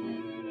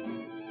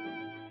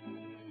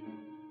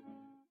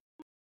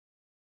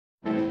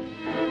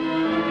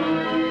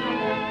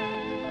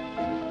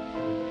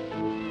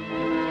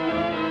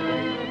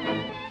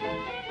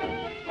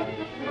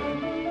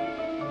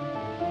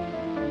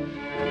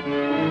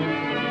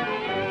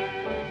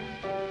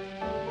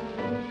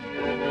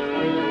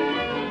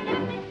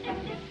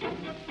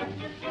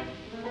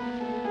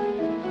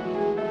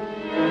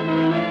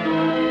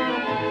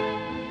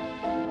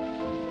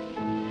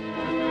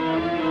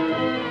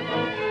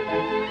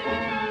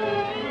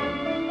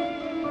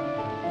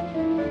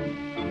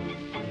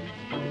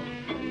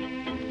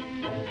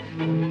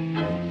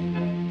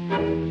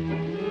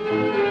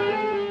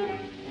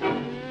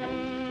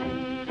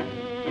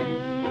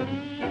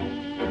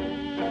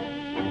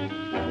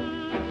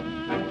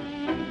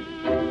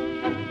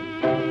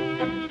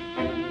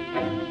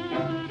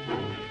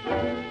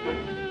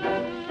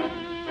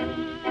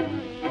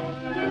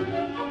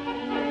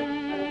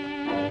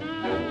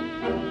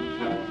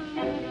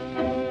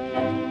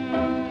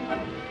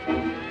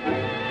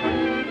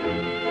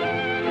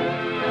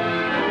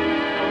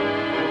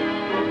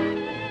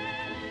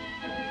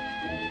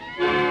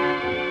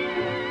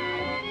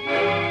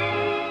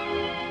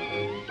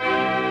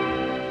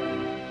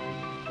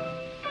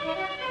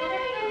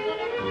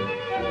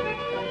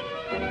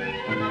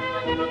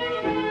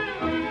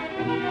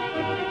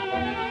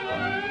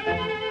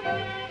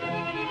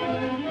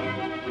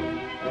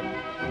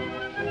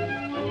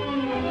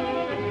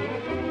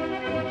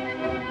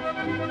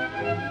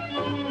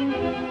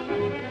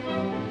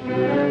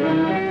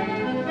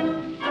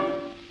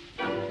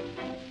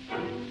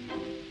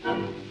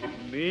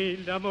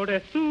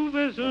 Amores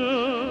tuve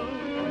yo,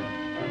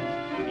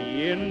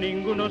 y en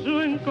ninguno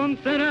yo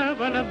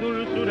encontraba la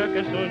dulzura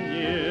que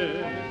soñé,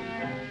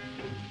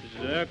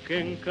 ya que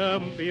en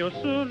cambio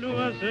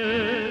solo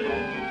ayer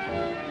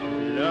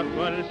la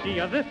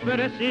falsía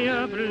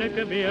despreciable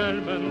que mi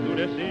alma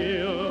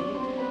endureció,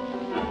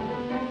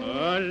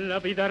 a la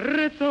vida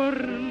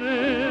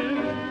retorné,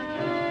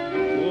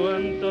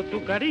 cuando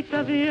tu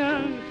carita de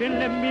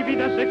ángel en mi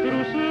vida se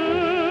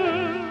cruzó,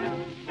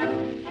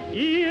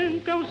 y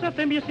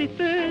encausaste mi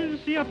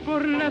existencia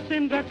por la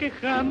senda que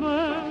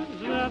jamás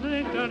la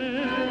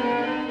dejaré.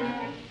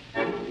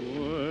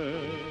 Fue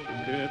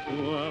que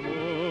tu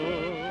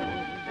amor,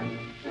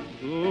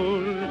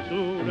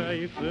 dulzura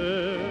y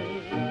fe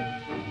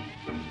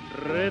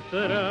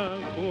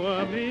retrajo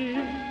a mí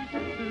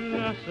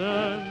las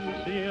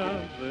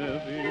ansias de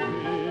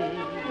vivir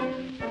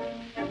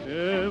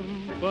en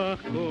paz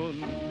con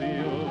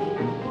Dios.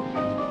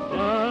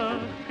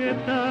 Que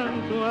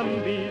tanto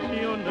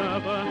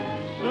ambicionaba,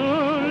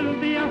 sol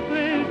de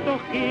afecto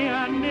que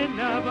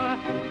anhelaba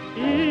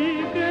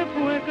y que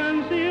fue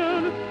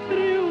canción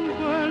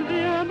triunfal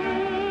de amor,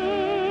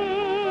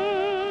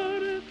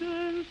 que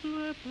en su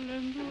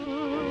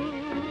esplendor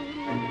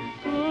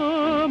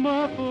toma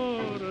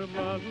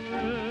forma de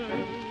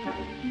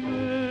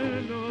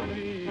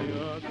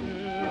melodía que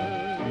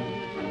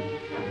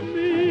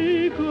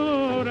mi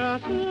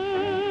corazón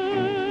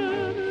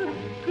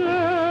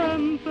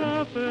canta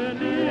feliz.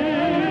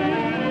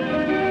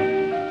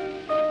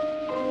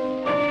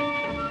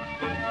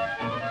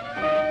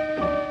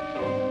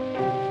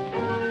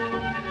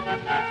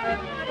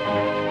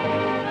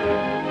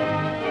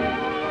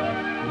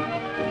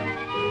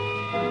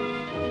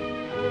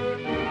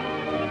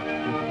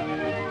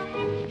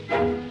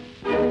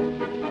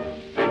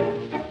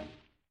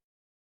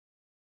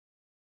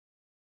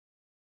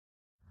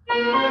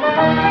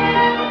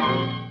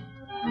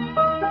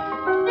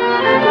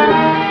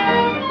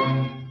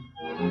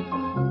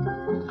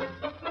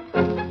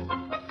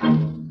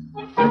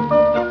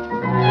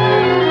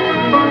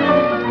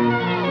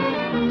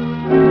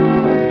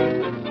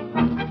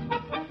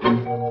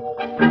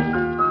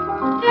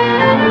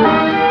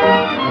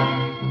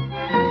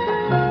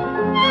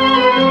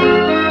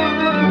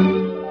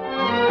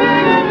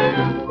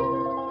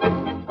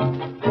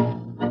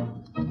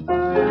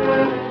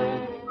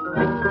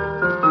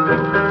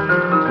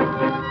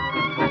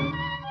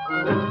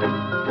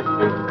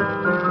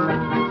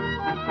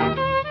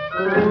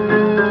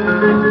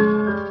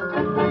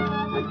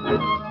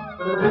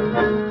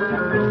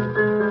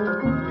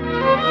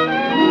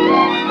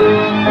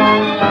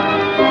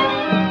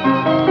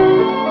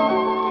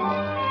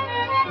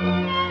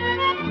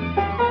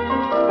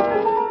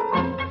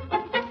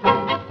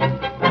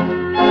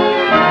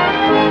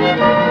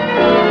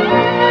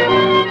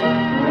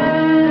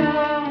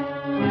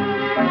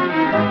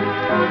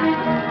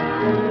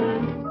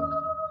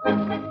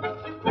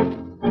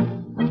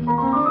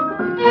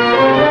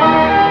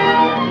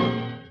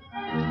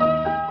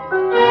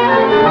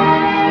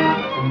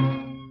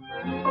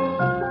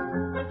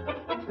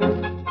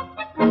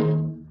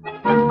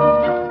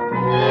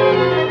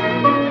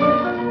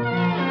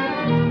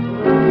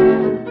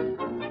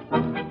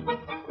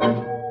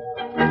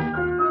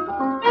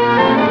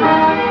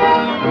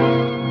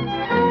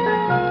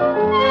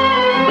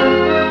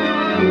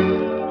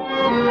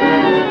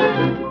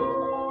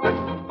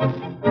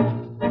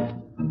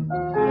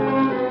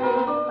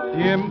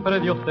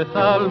 te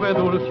salve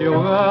dulce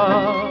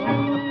hogar,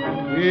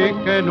 y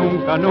que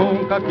nunca,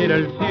 nunca quiere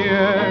el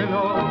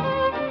cielo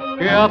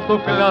que a tu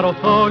claro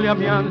sol y a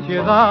mi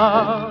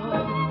ansiedad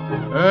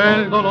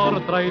el dolor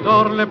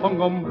traidor le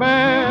ponga un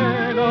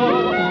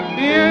velo.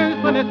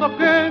 Pienso en esos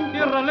que en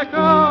tierra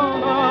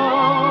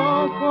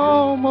lejana,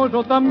 como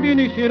yo también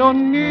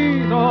hicieron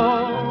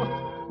nido,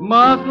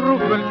 mas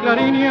rugió el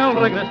clarín y al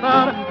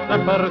regresar se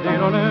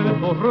perdieron en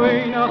sus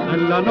ruinas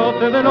en la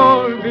noche del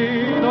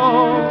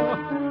olvido.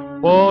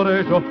 Por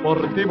ellos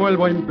por ti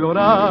vuelvo a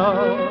implorar,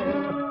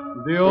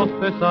 Dios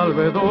te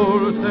salve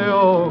dulce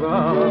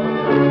hogar.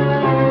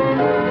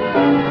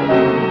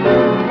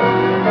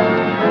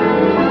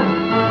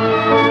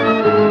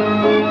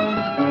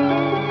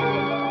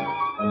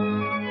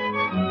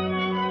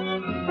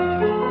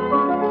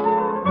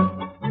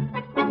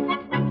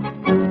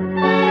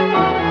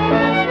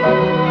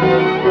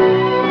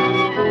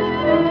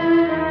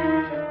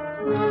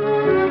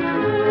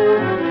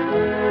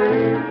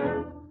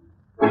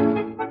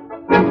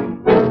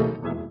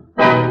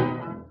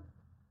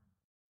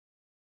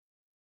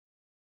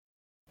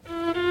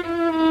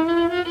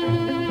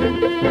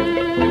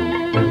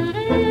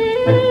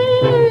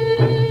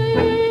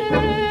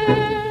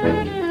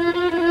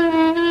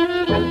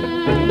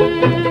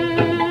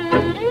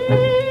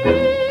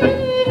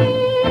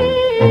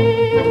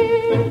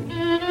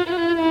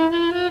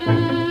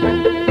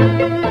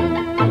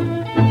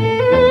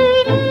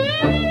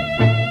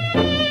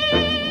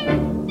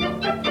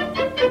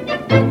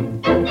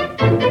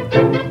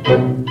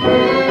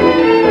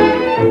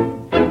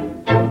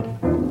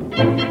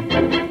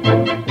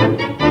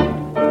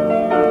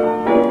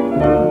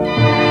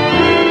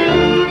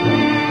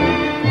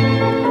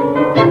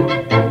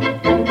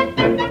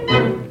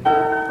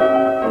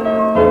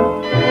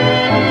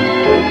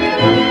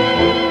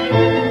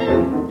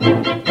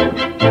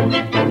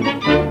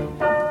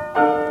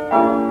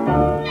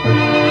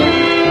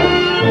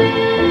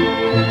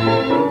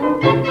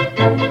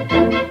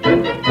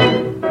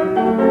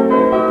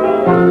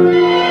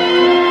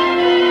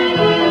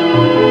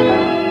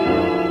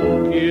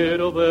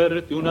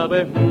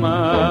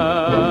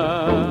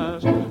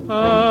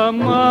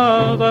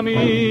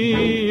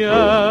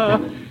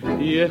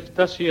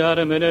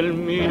 Extasiarme en el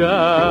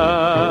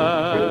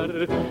mirar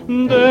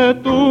de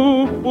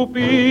tus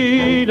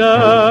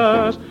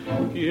pupilas,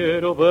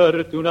 quiero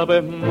verte una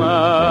vez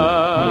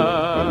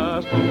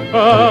más,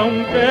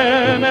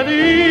 aunque me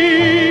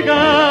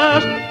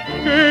digas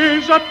que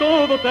ya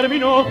todo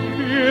terminó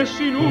y es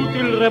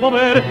inútil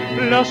remover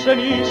las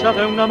cenizas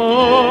de un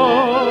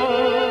amor.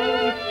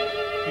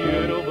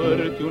 Quiero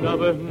verte una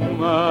vez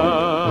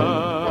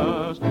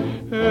más,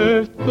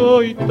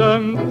 estoy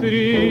tan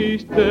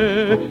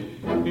triste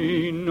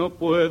y no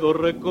puedo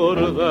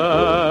recordar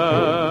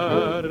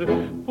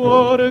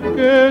por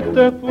qué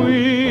te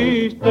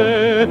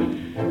fuiste.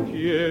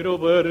 Quiero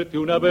verte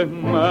una vez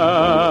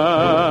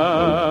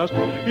más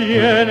y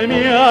en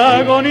mi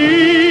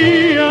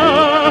agonía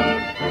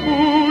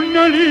un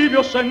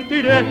alivio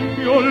sentiré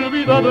y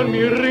olvidado en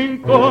mi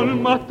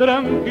rincón más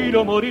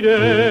tranquilo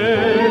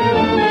moriré.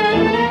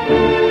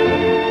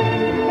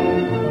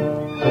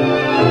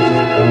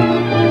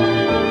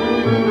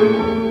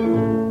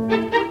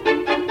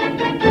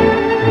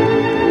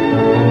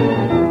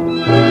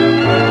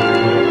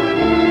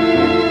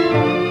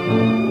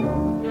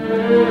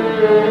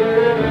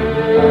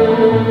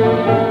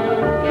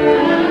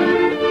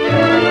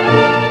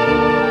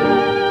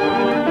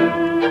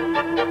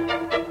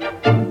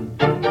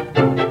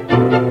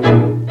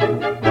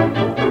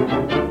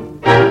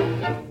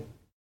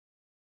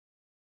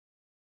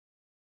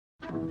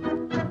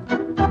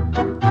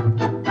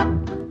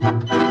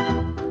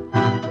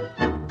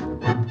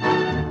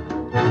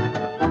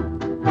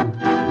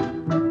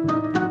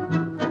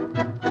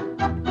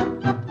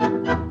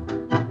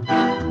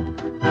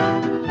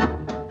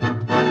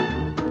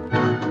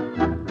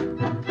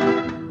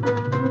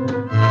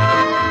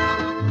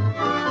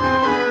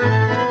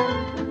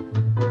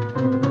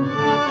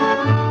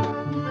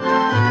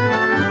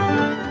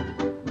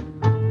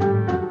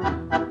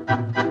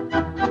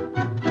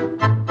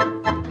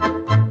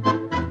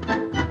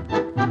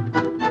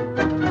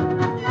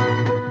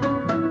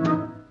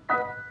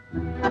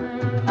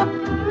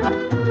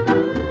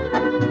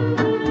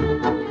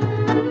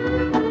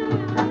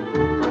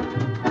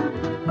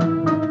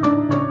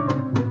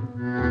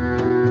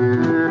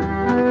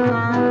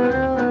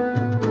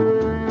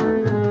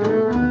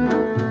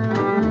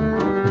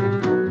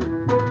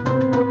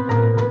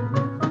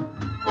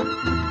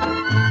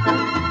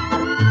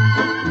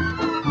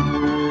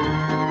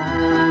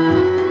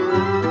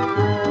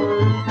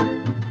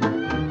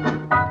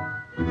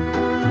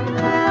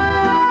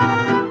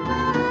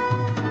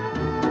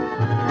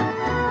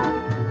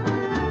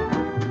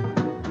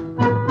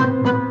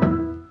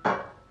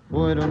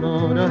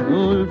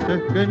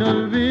 que no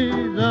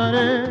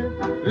olvidaré,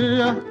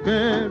 las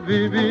que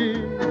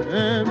viví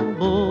en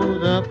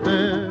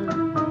Budapest,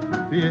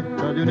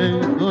 fiesta de un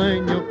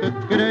ensueño que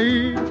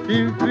creí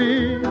sin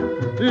fin,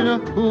 la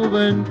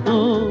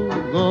juventud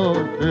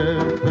goce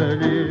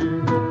feliz.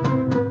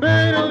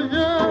 Pero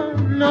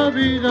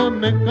vida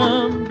me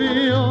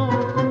cambió,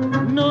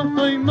 no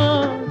soy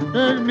más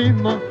el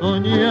mismo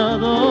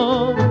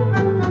soñador.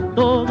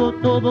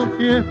 Todo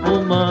se ha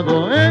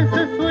esfumado,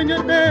 ese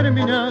sueño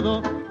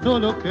terminado,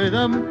 solo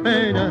quedan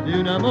penas de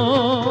un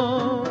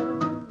amor.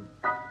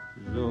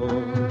 Yo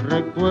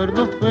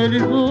recuerdo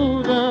feliz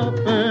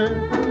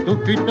Budapest,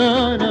 tu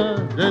gitana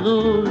de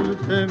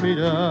dulce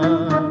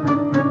mirar.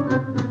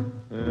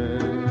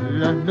 En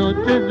las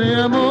noches de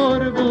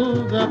amor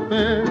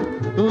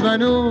Budapest, tu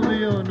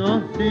Danubio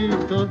nos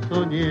hizo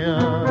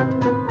soñar.